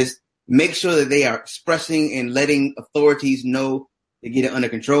first thing is make sure that they are expressing and letting authorities know to get it under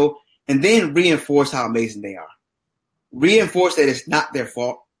control. and then reinforce how amazing they are. Reinforce that it's not their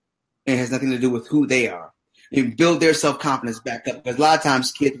fault and it has nothing to do with who they are. And build their self-confidence back up. Because a lot of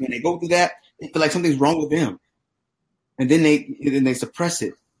times kids, when they go through that, they feel like something's wrong with them. And then they suppress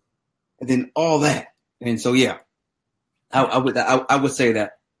it. And then all that. And so, yeah, I would say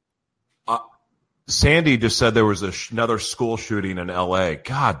that. Sandy just said there was another school shooting in LA.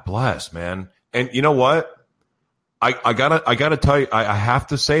 God bless, man. And you know what? I gotta tell you, I have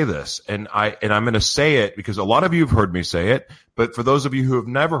to say this, and I'm going to say it because a lot of you have heard me say it, but for those of you who have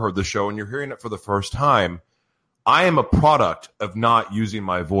never heard the show and you're hearing it for the first time, I am a product of not using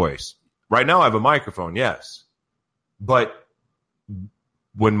my voice. Right now I have a microphone, yes, but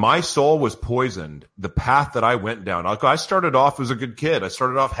when my soul was poisoned, the path that I went down, I started off as a good kid. I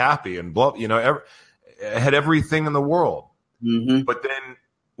started off happy and had everything in the world. Mm-hmm. But then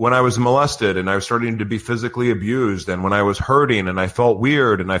when I was molested and I was starting to be physically abused, and when I was hurting and I felt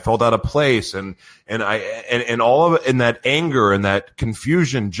weird and I felt out of place, and all of it, and that anger and that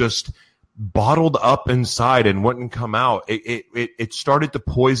confusion just bottled up inside and wouldn't come out. It started to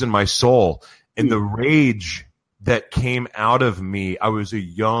poison my soul, and the rage that came out of me. I was a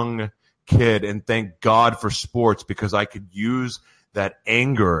young kid, and thank God for sports, because I could use that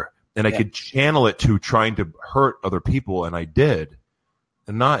anger and I could channel it to trying to hurt other people, and I did.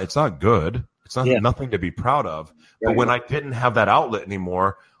 And it's not good. It's not nothing to be proud of. But when I didn't have that outlet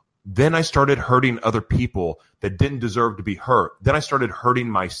anymore, then I started hurting other people that didn't deserve to be hurt. Then I started hurting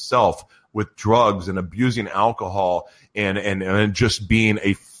myself with drugs and abusing alcohol and just being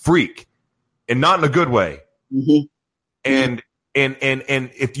a freak, and not in a good way. Mm-hmm. And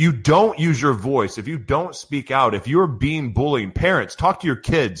if you don't use your voice, if you don't speak out, if you're being bullied, parents, talk to your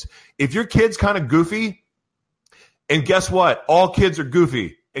kids. If your kid's kind of goofy, and guess what? All kids are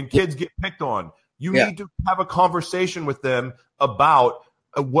goofy, and kids get picked on. You need to have a conversation with them about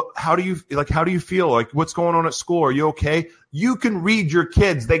how do you feel? Like, what's going on at school? Are you okay? You can read your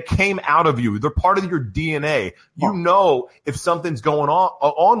kids. They came out of you. They're part of your DNA. You know if something's going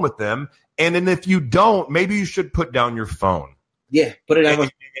on with them. And then if you don't, maybe you should put down your phone. Yeah, put it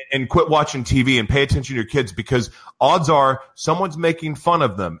out. And quit watching TV and pay attention to your kids, because odds are someone's making fun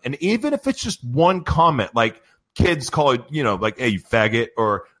of them. And even if it's just one comment, like kids call it, like, hey, you faggot,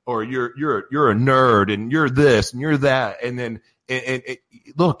 or you're a nerd, and you're this and you're that. And then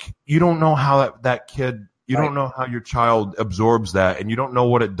look, you don't know how that kid, you don't know how your child absorbs that, and you don't know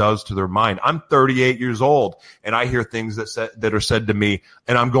what it does to their mind. I'm 38 years old, and I hear things that are said to me,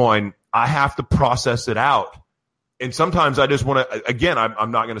 and I'm going, I have to process it out. And sometimes I just want to, again,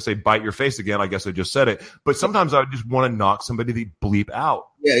 I'm not going to say bite your face again. I guess I just said it. But sometimes I just want to knock somebody the bleep out.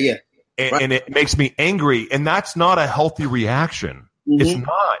 Yeah. And it makes me angry. And that's not a healthy reaction. Mm-hmm. It's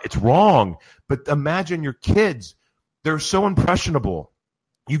not. It's wrong. But imagine your kids. They're so impressionable.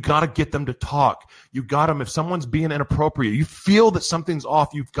 You got to get them to talk. You got them. If someone's being inappropriate, you feel that something's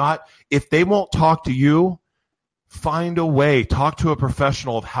off. If they won't talk to you, find a way. Talk to a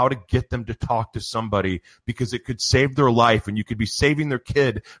professional of how to get them to talk to somebody, because it could save their life, and you could be saving their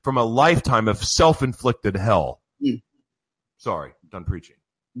kid from a lifetime of self-inflicted hell. Sorry, done preaching.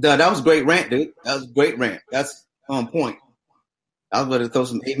 That was a great rant, dude. That was a great rant. That's on point. I was going to throw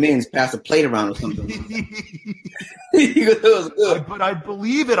some amens, pass a plate around or something. It was good. But I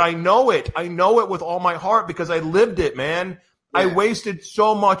believe it. I know it. I know it with all my heart, because I lived it, man. Yeah. I wasted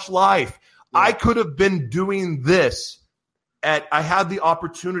so much life. Yeah. I could have been doing this. I had the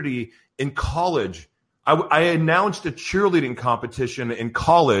opportunity in college. I announced a cheerleading competition in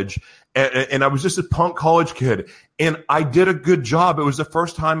college, and I was just a punk college kid, and I did a good job. It was the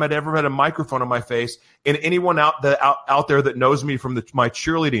first time I'd ever had a microphone on my face. And anyone out there that knows me from my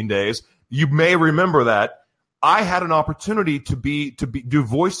cheerleading days, you may remember that I had an opportunity to do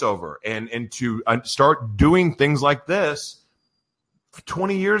voiceover and to start doing things like this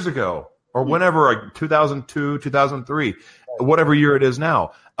 20 years ago, or whenever, 2002, 2003, whatever year it is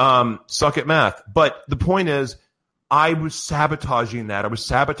now. Suck at math. But the point is, I was sabotaging that. I was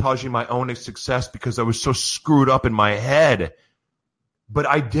sabotaging my own success because I was so screwed up in my head. But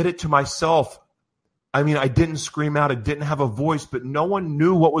I did it to myself. I mean, I didn't scream out. I didn't have a voice, but no one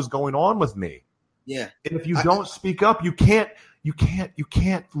knew what was going on with me. Yeah. And if you don't speak up, you can't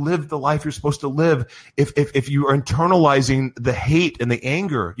live the life you're supposed to live. If you are internalizing the hate and the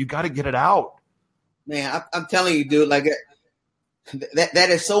anger, you got to get it out. Man, I'm telling you, dude, like that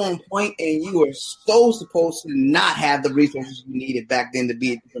is so on point, and you are so supposed to not have the resources you needed back then to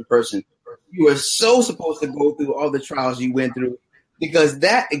be a different person. You are so supposed to go through all the trials you went through, because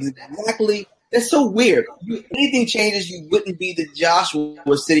that's so weird. Anything changes, you wouldn't be the Joshua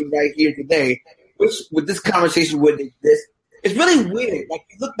was sitting right here today, which with this conversation wouldn't exist. It's really weird. Like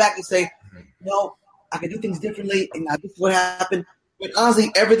you look back and say, no, I can do things differently, and this is what happened. But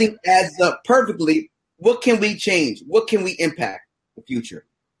honestly, everything adds up perfectly. What can we change? What can we impact the future?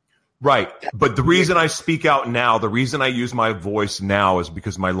 Right. But the reason I speak out now, the reason I use my voice now is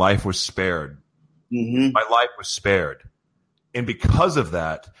because my life was spared. Mm-hmm. My life was spared. And because of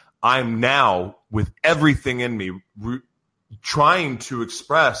that, I'm now, with everything in me, trying to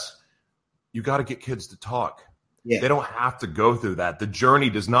express, you got to get kids to talk. Yeah. They don't have to go through that. The journey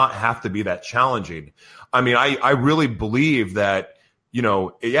does not have to be that challenging. I mean, I really believe that, you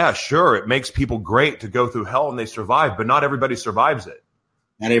know, yeah, sure, it makes people great to go through hell and they survive, but not everybody survives it.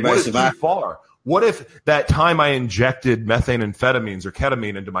 Not everybody survives. Too far? What if that time I injected methamphetamines or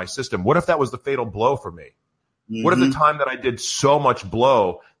ketamine into my system, what if that was the fatal blow for me? Mm-hmm. What if the time that I did so much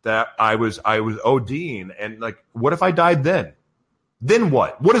blow that I was ODing, and like, what if I died then? Then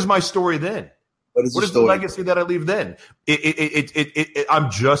what? What is my story then? What is the legacy that I leave then? I'm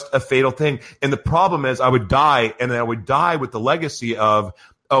just a fatal thing. And the problem is I would die, and then I would die with the legacy of,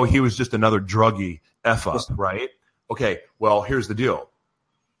 oh, he was just another druggy F-up, right? Okay, well, here's the deal.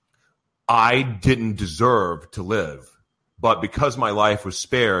 I didn't deserve to live, but because my life was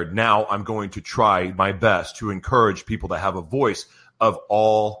spared, now I'm going to try my best to encourage people to have a voice of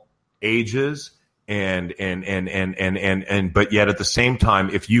all ages, and but yet at the same time,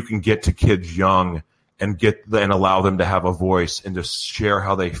 if you can get to kids young and allow them to have a voice and to share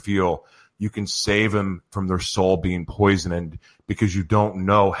how they feel, you can save them from their soul being poisoned, because you don't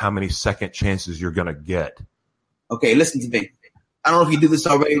know how many second chances you're going to get. Okay, listen to me. I don't know if you do this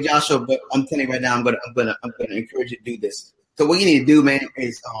already, Joshua, but I'm telling you right now, I'm gonna encourage you to do this. So what you need to do, man,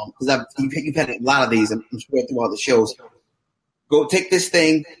 is because you've had a lot of these, I'm sure through all the shows. Go take this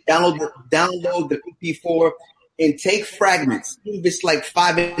thing, download the MP4, and take fragments. Even if it's like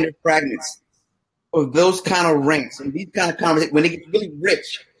 5-minute fragments of those kind of ranks and these kind of conversations when they get really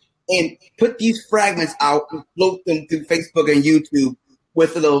rich, and put these fragments out and float them through Facebook and YouTube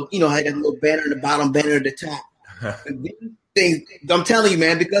with a little, you know, had a little banner at the bottom, banner at the top. And these things, I'm telling you,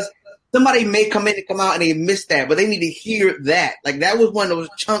 man, because somebody may come out and they miss that, but they need to hear that. Like that was one of those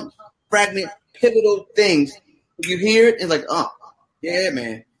chunk, fragment, pivotal things. If you hear it, it's like, oh, yeah,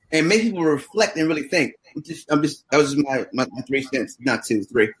 man, and make people reflect and really think. That was just my 3 cents, not 2,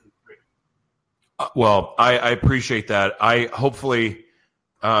 3. Well, I appreciate that. I hopefully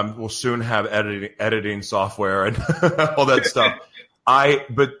will soon have editing software and all that stuff.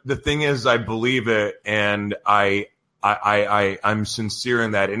 But the thing is, I believe it, and I'm sincere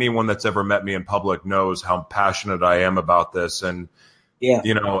in that. Anyone that's ever met me in public knows how passionate I am about this, and yeah,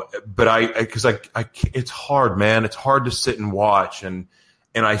 you know. But because it's hard, man. It's hard to sit and watch, and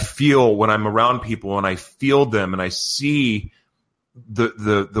I feel when I'm around people, and I feel them, and I see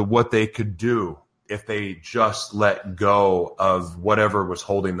the what they could do if they just let go of whatever was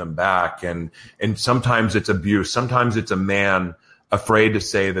holding them back, and sometimes it's abuse, sometimes it's a man afraid to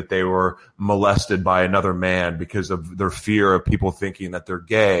say that they were molested by another man because of their fear of people thinking that they're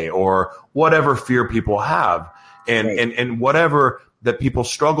gay, or whatever fear people have, and right. and whatever that people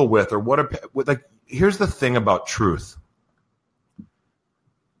struggle with, or like, here's the thing about truth.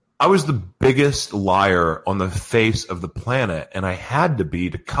 I was the biggest liar on the face of the planet, and I had to be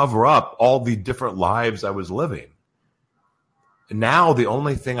to cover up all the different lives I was living. And now the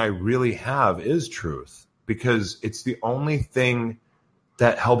only thing I really have is truth, because it's the only thing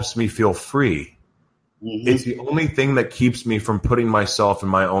that helps me feel free. Mm-hmm. It's the only thing that keeps me from putting myself in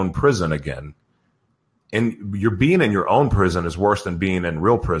my own prison again. And being in your own prison is worse than being in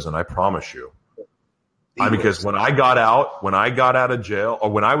real prison, I promise you. Because when I got out of jail,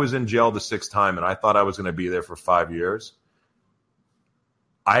 or when I was in jail the 6th time and I thought I was going to be there for 5 years,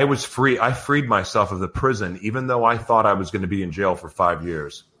 I was free. I freed myself of the prison, even though I thought I was going to be in jail for 5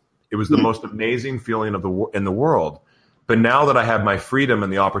 years. It was the most amazing feeling in the world. But now that I have my freedom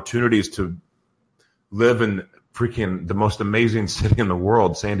and the opportunities to live in freaking the most amazing city in the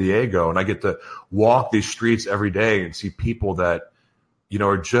world, San Diego, and I get to walk these streets every day and see people that, you know,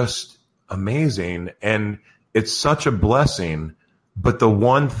 are just amazing, and it's such a blessing. But the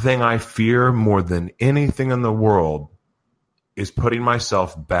one thing I fear more than anything in the world is putting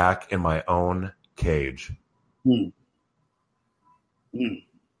myself back in my own cage.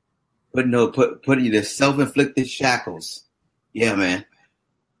 Putting you to self-inflicted shackles. Yeah, man.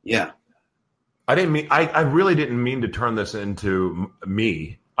 Yeah. I really didn't mean to turn this into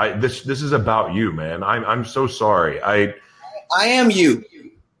me. This is about you, man. I'm so sorry. I am you.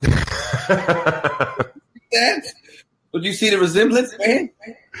 Would you see the resemblance, man?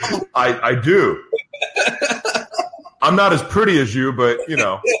 I do. I'm not as pretty as you, but you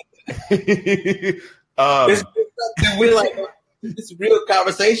know. We're like, it's real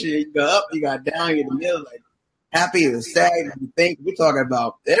conversation. You go up, you got down, you're in the middle, like happy or sad. You think we're talking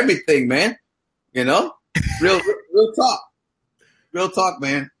about everything, man. You know, real talk,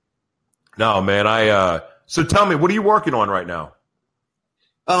 man. No, man. So tell me, what are you working on right now?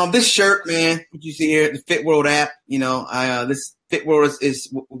 This shirt, man, what you see here, the Fit World app. You know, this Fit World is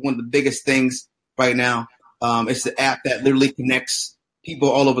one of the biggest things right now. It's the app that literally connects people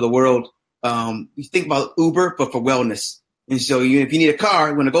all over the world. You think about Uber, but for wellness. And so if you need a car,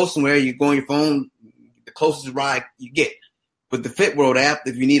 you want to go somewhere, you go on your phone, the closest ride you get. With the Fit World app,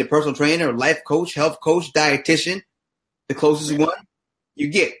 if you need a personal trainer, life coach, health coach, dietitian, the closest one you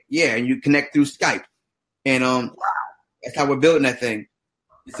get. Yeah, and you connect through Skype. And that's how we're building that thing.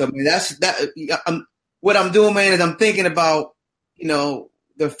 So, man, what I'm doing, man, is I'm thinking about,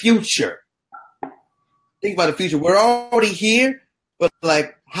 the future. Think about the future. We're already here, but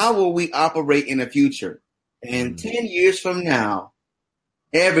like, how will we operate in the future? And 10 years from now,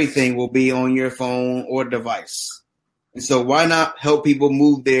 everything will be on your phone or device. And so why not help people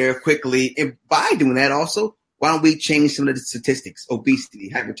move there quickly? And by doing that also, why don't we change some of the statistics, obesity,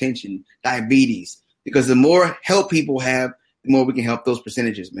 hypertension, diabetes? Because the more help people have, the more we can help those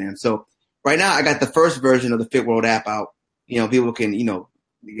percentages, man. So right now I got the first version of the Fit World app out. People can, you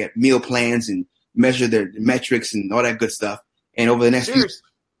get meal plans and measure their metrics and all that good stuff. And over the next few,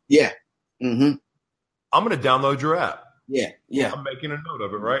 yeah. Mm-hmm. I'm going to download your app. Yeah. I'm making a note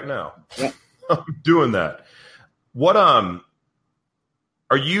of it right now. Yeah. I'm doing that. What are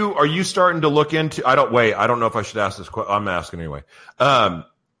you starting to look into? I don't know if I should ask this question. I'm asking anyway. Are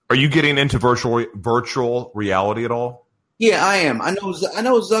you getting into virtual reality at all? Yeah, I am. I know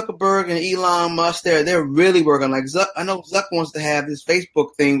Zuckerberg and Elon Musk. They're really working. Like I know Zuck wants to have this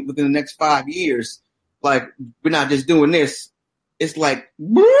Facebook thing within the next 5 years. Like we're not just doing this. It's like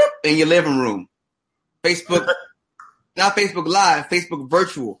whoop, in your living room. Facebook, not Facebook Live, Facebook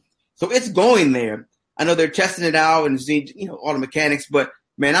Virtual. So it's going there. I know they're testing it out and seeing all the mechanics. But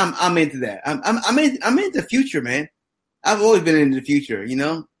man, I'm into that. I'm into the future, man. I've always been into the future.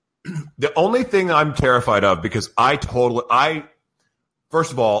 The only thing I'm terrified of, because first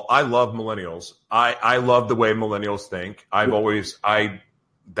of all, I love millennials. I love the way millennials think.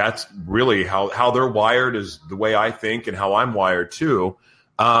 That's really how they're wired, is the way I think and how I'm wired too.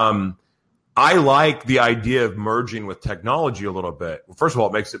 I like the idea of merging with technology a little bit. First of all,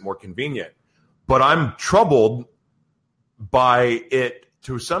 it makes it more convenient, but I'm troubled by it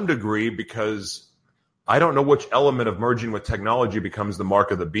to some degree because I don't know which element of merging with technology becomes the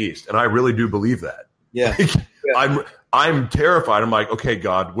mark of the beast. And I really do believe that. Yeah. I'm terrified. I'm like, okay,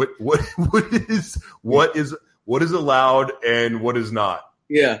 God, what is allowed and what is not?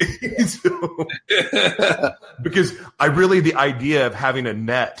 Yeah. Because the idea of having a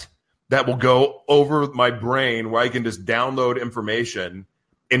net that will go over my brain where I can just download information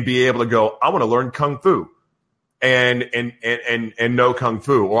and be able to go, I want to learn Kung Fu. And know Kung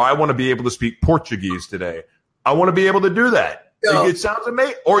Fu, or I want to be able to speak Portuguese today. I want to be able to do that. It sounds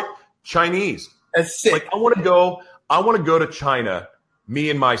amazing. Or Chinese. That's sick. Like I want to go to China. Me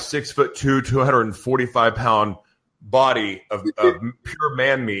and my 6'2", 245-pound body of pure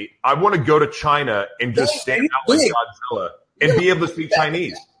man meat. I want to go to China and just stand out like Godzilla and be able to speak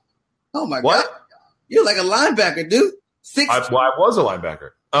Chinese. Oh my God! You're like a linebacker, dude. I was a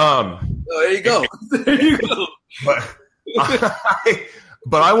linebacker. There you go. There you go.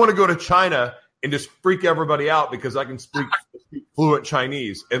 But I want to go to China and just freak everybody out because I can speak fluent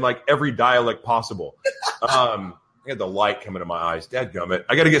Chinese in like every dialect possible. I had the light coming to my eyes. Dadgummit.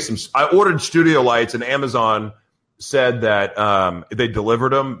 I got to get some. I ordered studio lights and Amazon said that they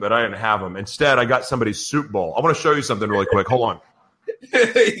delivered them, but I didn't have them. Instead, I got somebody's soup bowl. I want to show you something really quick. Hold on.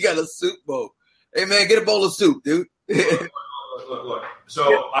 You got a soup bowl. Hey man, get a bowl of soup, dude. Look.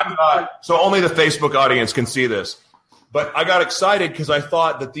 So only the Facebook audience can see this. But I got excited because I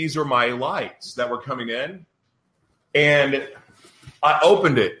thought that these are my lights that were coming in. And I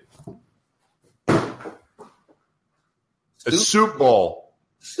opened it. A soup bowl.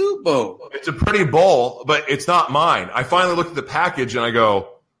 Soup bowl. It's a pretty bowl, but it's not mine. I finally looked at the package and I go,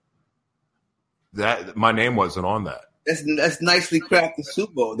 that my name wasn't on that. That's nicely crafted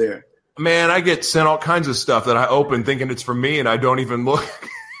soup bowl there. Man, I get sent all kinds of stuff that I open thinking it's for me, and I don't even look.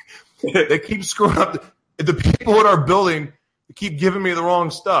 They keep screwing up. The people in our building keep giving me the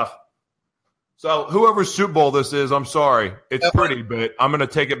wrong stuff. So whoever's soup bowl this is, I'm sorry. It's pretty, but I'm going to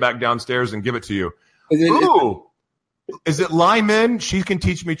take it back downstairs and give it to you. Is it Lyman? She can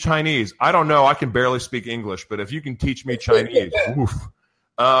teach me Chinese. I don't know. I can barely speak English, but if you can teach me Chinese, oof.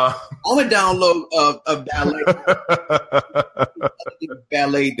 I'm a download of ballet.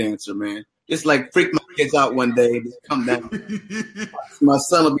 Ballet dancer, man. just like freak my kids out one day and just come down. My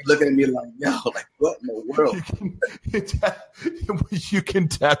son will be looking at me like, yo, like what in the world? You can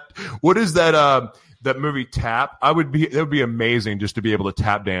tap. What is that? That movie Tap? That would be amazing just to be able to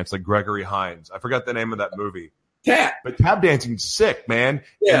tap dance like Gregory Hines. I forgot the name of that movie. Tap. But tap dancing's sick, man.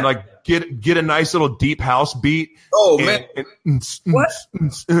 Yeah. And like get a nice little deep house beat. Oh man. What?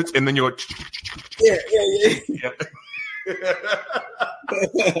 And then you go. Yeah.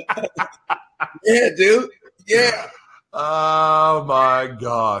 Yeah, dude. Yeah. Oh my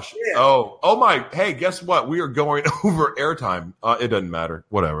gosh. Yeah. Oh my. Hey, guess what? We are going over airtime. It doesn't matter.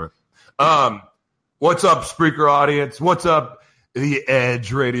 Whatever. What's up, Spreaker audience? What's up, the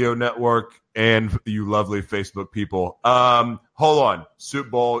Edge Radio Network and you lovely Facebook people? Hold on. Soup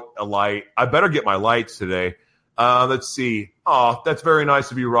Bowl, a light. I better get my lights today. Let's see. Oh, that's very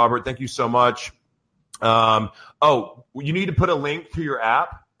nice of you, Robert. Thank you so much. You need to put a link to your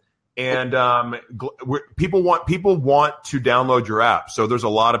app, and people want to download your app. So there's a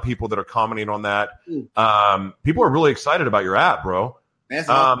lot of people that are commenting on that. People are really excited about your app, bro.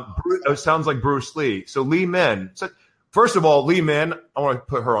 It sounds like Bruce Lee. So Lee Min. So first of all, Lee Min, I want to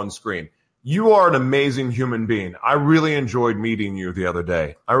put her on the screen. You are an amazing human being. I really enjoyed meeting you the other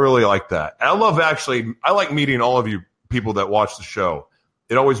day. I really like that. I like meeting all of you people that watch the show.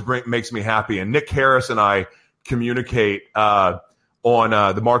 It always makes me happy. And Nick Harris and I communicate on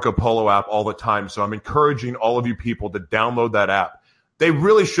the Marco Polo app all the time. So I'm encouraging all of you people to download that app. They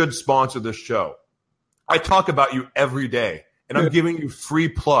really should sponsor this show. I talk about you every day, and I'm giving you free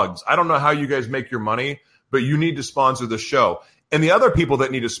plugs. I don't know how you guys make your money, but you need to sponsor the show. And the other people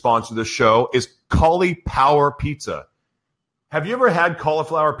that need to sponsor the show is Cauliflower Pizza. Have you ever had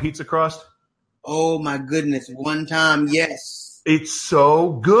cauliflower pizza crust? Oh, my goodness. One time, yes. It's so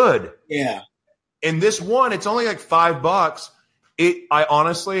good. Yeah. And this one, it's only like $5.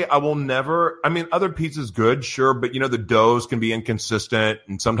 I will never, I mean, other pizza's good, sure, but the doughs can be inconsistent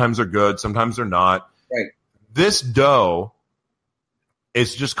and sometimes they're good, sometimes they're not. Right. This dough,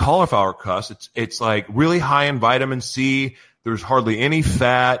 it's just cauliflower crust. It's like really high in vitamin C. There's hardly any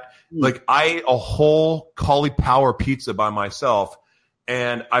fat. Like I ate a whole cauliflower pizza by myself,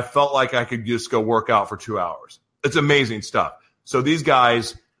 and I felt like I could just go work out for 2 hours. It's amazing stuff. So these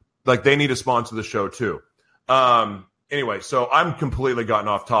guys, like, they need to sponsor the show too. Anyway, so I'm completely gotten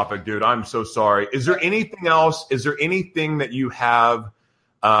off topic, dude. I'm so sorry. Is there anything else? Is there anything that you have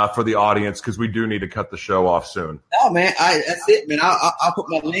for the audience? Because we do need to cut the show off soon. No, man. That's it, man. I'll put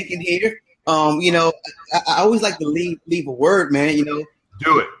my link in here. I always like to leave a word, man. Do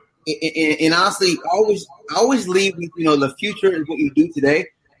it. And honestly, I always leave with the future is what you do today.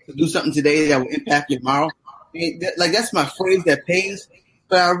 To do something today that will impact you tomorrow. Like that's my phrase that pays.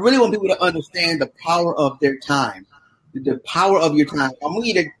 But I really want people to understand the power of their time, the power of your time. I want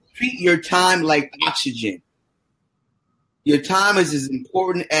you to treat your time like oxygen. Your time is as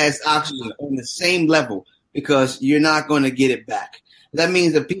important as oxygen on the same level because you're not going to get it back. That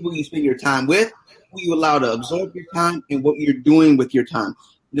means the people you spend your time with, who you allow to absorb your time, and what you're doing with your time.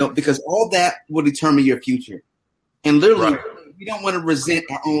 Because all that will determine your future. And literally, we don't want to resent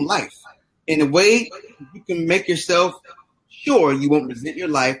our own life. And the way you can make yourself sure you won't resent your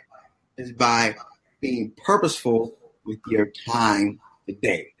life is by being purposeful with your time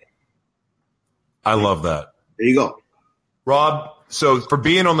today. I love that. There you go. Rob, so for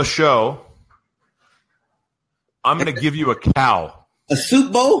being on the show, I'm going to give you a cow. A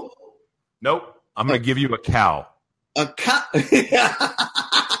soup bowl? Nope. I'm going to give you a cow. A cow?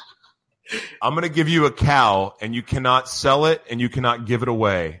 I'm going to give you a cow, and you cannot sell it, and you cannot give it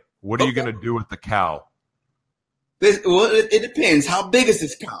away. What are you going to do with the cow? It depends. How big is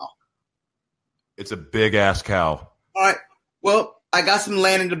this cow? It's a big-ass cow. All right. Well, I got some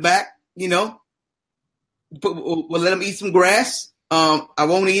land in the back, We'll let them eat some grass. I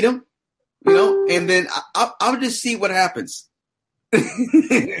won't eat them, and then I'll just see what happens.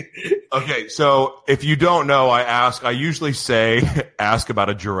 Okay, so if you don't know, I usually say ask about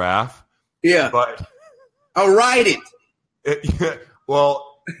a giraffe. Yeah. But I'll ride it. Well,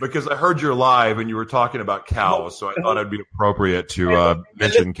 because I heard you're live and you were talking about cows, so I thought it'd be appropriate to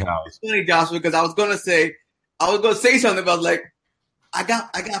mention cows. It's funny, Joshua, because I was gonna say something about like I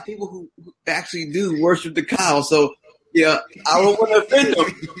got people who actually do worship the cow, so yeah, I don't want to offend them.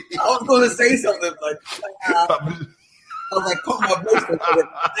 I was gonna say something like I was like, call my voice.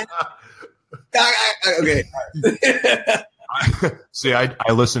 Okay. See,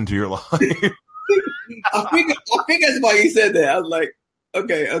 I listened to your line. I think that's why you said that. I was like,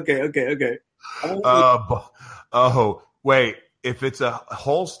 okay. Oh, wait. If it's a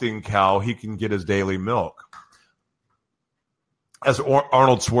Holstein cow, he can get his daily milk. As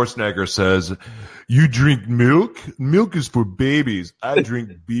Arnold Schwarzenegger says, you drink milk? Milk is for babies. I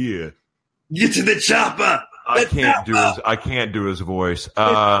drink beer. Get to the chopper. I can't do his voice.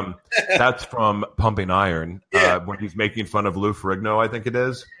 That's from Pumping Iron, when he's making fun of Lou Ferrigno, I think it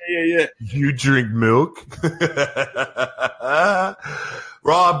is. Yeah. You drink milk?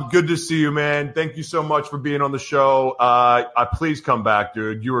 Rob, good to see you, man. Thank you so much for being on the show. Please come back,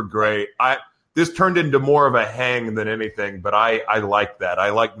 dude. You were great. This turned into more of a hang than anything, but I like that. I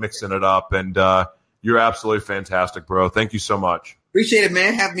like mixing it up, and you're absolutely fantastic, bro. Thank you so much. Appreciate it,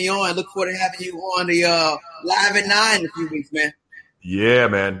 man. Have me on. I look forward to having you on the Live at 9 in a few weeks, man. Yeah,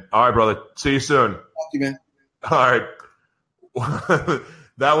 man. All right, brother. See you soon. Talk to you, man. All right.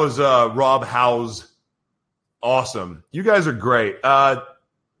 That was Rob Howze. Awesome. You guys are great.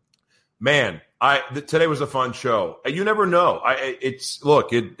 Man, today was a fun show. You never know.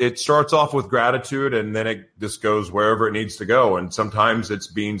 It starts off with gratitude, and then it just goes wherever it needs to go. And sometimes it's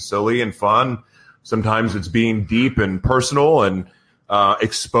being silly and fun. Sometimes it's being deep and personal and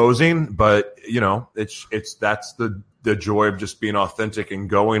exposing. But that's the joy of just being authentic and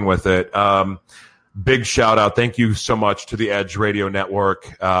going with it. Big shout out. Thank you so much to the Edge Radio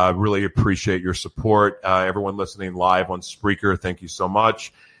Network. Really appreciate your support. Everyone listening live on Spreaker, thank you so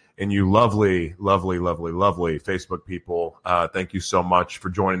much. And you lovely, lovely, lovely, lovely Facebook people, thank you so much for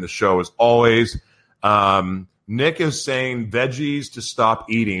joining the show as always. Nick is saying veggies to stop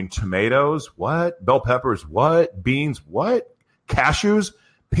eating. Tomatoes, what? Bell peppers, what? Beans, what? Cashews,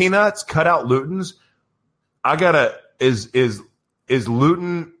 peanuts, cut out glutens. Cut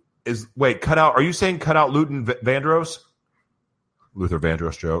out, are you saying cut out Luther Vandross? Luther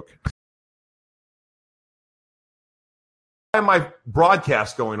Vandross joke. Why am my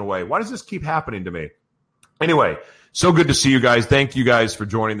broadcast going away? Why does this keep happening to me? Anyway, so good to see you guys. Thank you guys for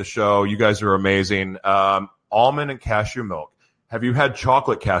joining the show. You guys are amazing. Almond and cashew milk. Have you had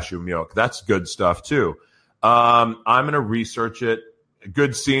chocolate cashew milk? That's good stuff too. I'm going to research it.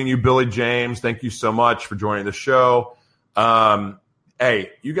 Good seeing you, Billy James. Thank you so much for joining the show.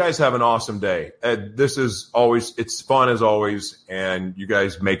 Hey, you guys have an awesome day. It's fun as always, and you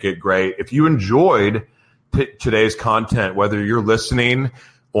guys make it great. If you enjoyed today's content, whether you're listening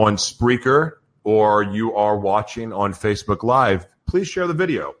on Spreaker or you are watching on Facebook Live, please share the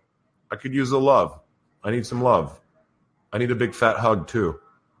video. I could use the love. I need some love. I need a big fat hug too.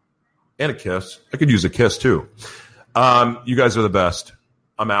 And a kiss. I could use a kiss too. You guys are the best.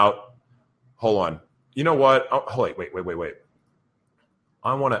 I'm out. Hold on. You know what? Wait.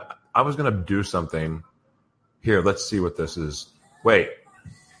 I was going to do something. Here, let's see what this is. Wait.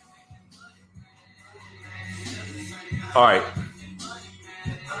 All right.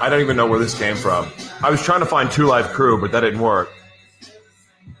 I don't even know where this came from. I was trying to find Two Live Crew, but that didn't work.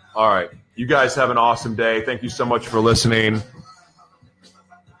 All right. You guys have an awesome day. Thank you so much for listening.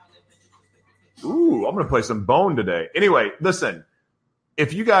 Ooh, I'm going to play some Bone today. Anyway, listen.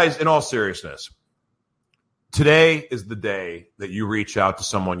 If you guys, in all seriousness, today is the day that you reach out to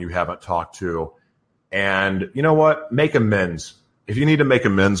someone you haven't talked to. And you know what? Make amends. If you need to make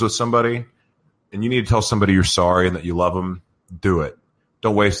amends with somebody and you need to tell somebody you're sorry and that you love them, do it.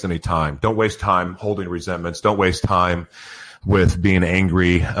 Don't waste any time. Don't waste time holding resentments. Don't waste time with being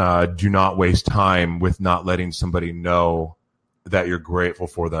angry. Do not waste time with not letting somebody know that you're grateful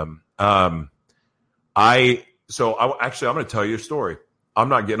for them. I'm going to tell you a story. I'm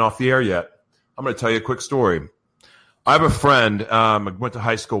not getting off the air yet. I'm going to tell you a quick story. I have a friend I went to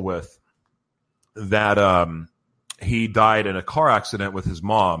high school with that he died in a car accident with his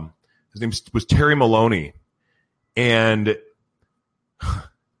mom. His name was Terry Maloney. And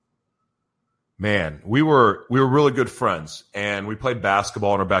man, we were really good friends, and we played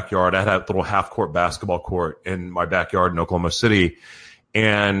basketball in our backyard. I had a little half-court basketball court in my backyard in Oklahoma City.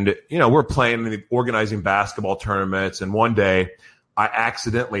 And, we're playing, organizing basketball tournaments, and one day I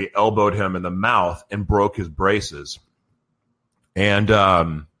accidentally elbowed him in the mouth and broke his braces. And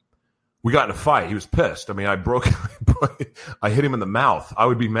we got in a fight. He was pissed. I mean, I hit him in the mouth. I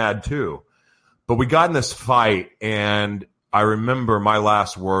would be mad too. But we got in this fight, and I remember my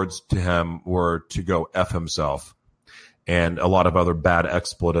last words to him were to go F himself, and a lot of other bad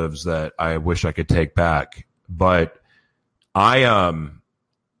expletives that I wish I could take back. But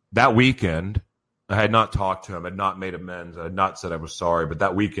that weekend, I had not talked to him, had not made amends, I had not said I was sorry. But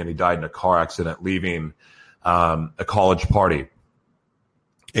that weekend, he died in a car accident leaving a college party.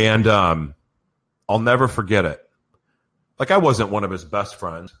 And I'll never forget it. Like, I wasn't one of his best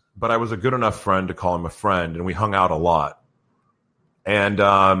friends, but I was a good enough friend to call him a friend, and we hung out a lot. And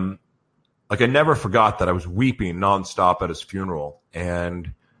I never forgot that I was weeping nonstop at his funeral,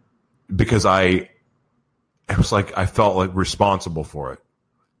 and because I it was like I felt like responsible for it.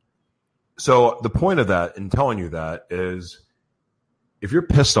 So the point of that in telling you that is, if you're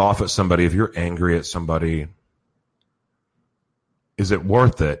pissed off at somebody, if you're angry at somebody, is it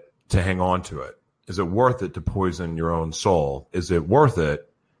worth it to hang on to it? Is it worth it to poison your own soul? Is it worth it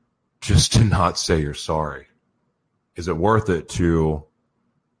just to not say you're sorry? Is it worth it to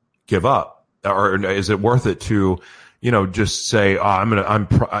give up? Or is it worth it to, just say,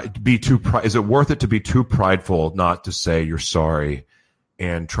 is it worth it to be too prideful not to say you're sorry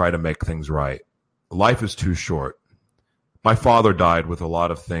and try to make things right? Life is too short. My father died with a lot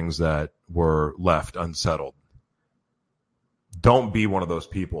of things that were left unsettled. Don't be one of those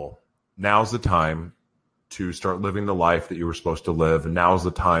people. Now's the time to start living the life that you were supposed to live. And now's the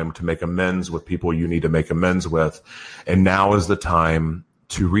time to make amends with people you need to make amends with. And now is the time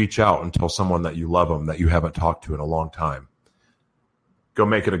to reach out and tell someone that you love them that you haven't talked to in a long time. Go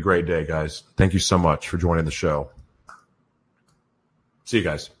make it a great day, guys. Thank you so much for joining the show. See you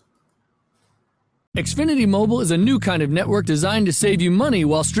guys. Xfinity Mobile is a new kind of network designed to save you money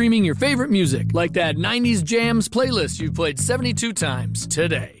while streaming your favorite music, like that 90s Jams playlist you've played 72 times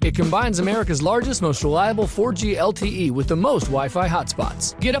today. It combines America's largest, most reliable 4G LTE with the most Wi-Fi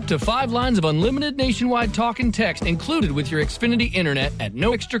hotspots. Get up to 5 lines of unlimited nationwide talk and text included with your Xfinity internet at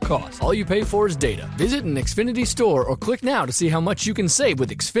no extra cost. All you pay for is data. Visit an Xfinity store or click now to see how much you can save with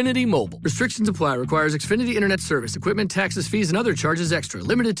Xfinity Mobile. Restrictions apply. Requires Xfinity internet service. Equipment, taxes, fees, and other charges extra.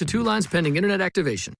 Limited to 2 lines pending internet activation.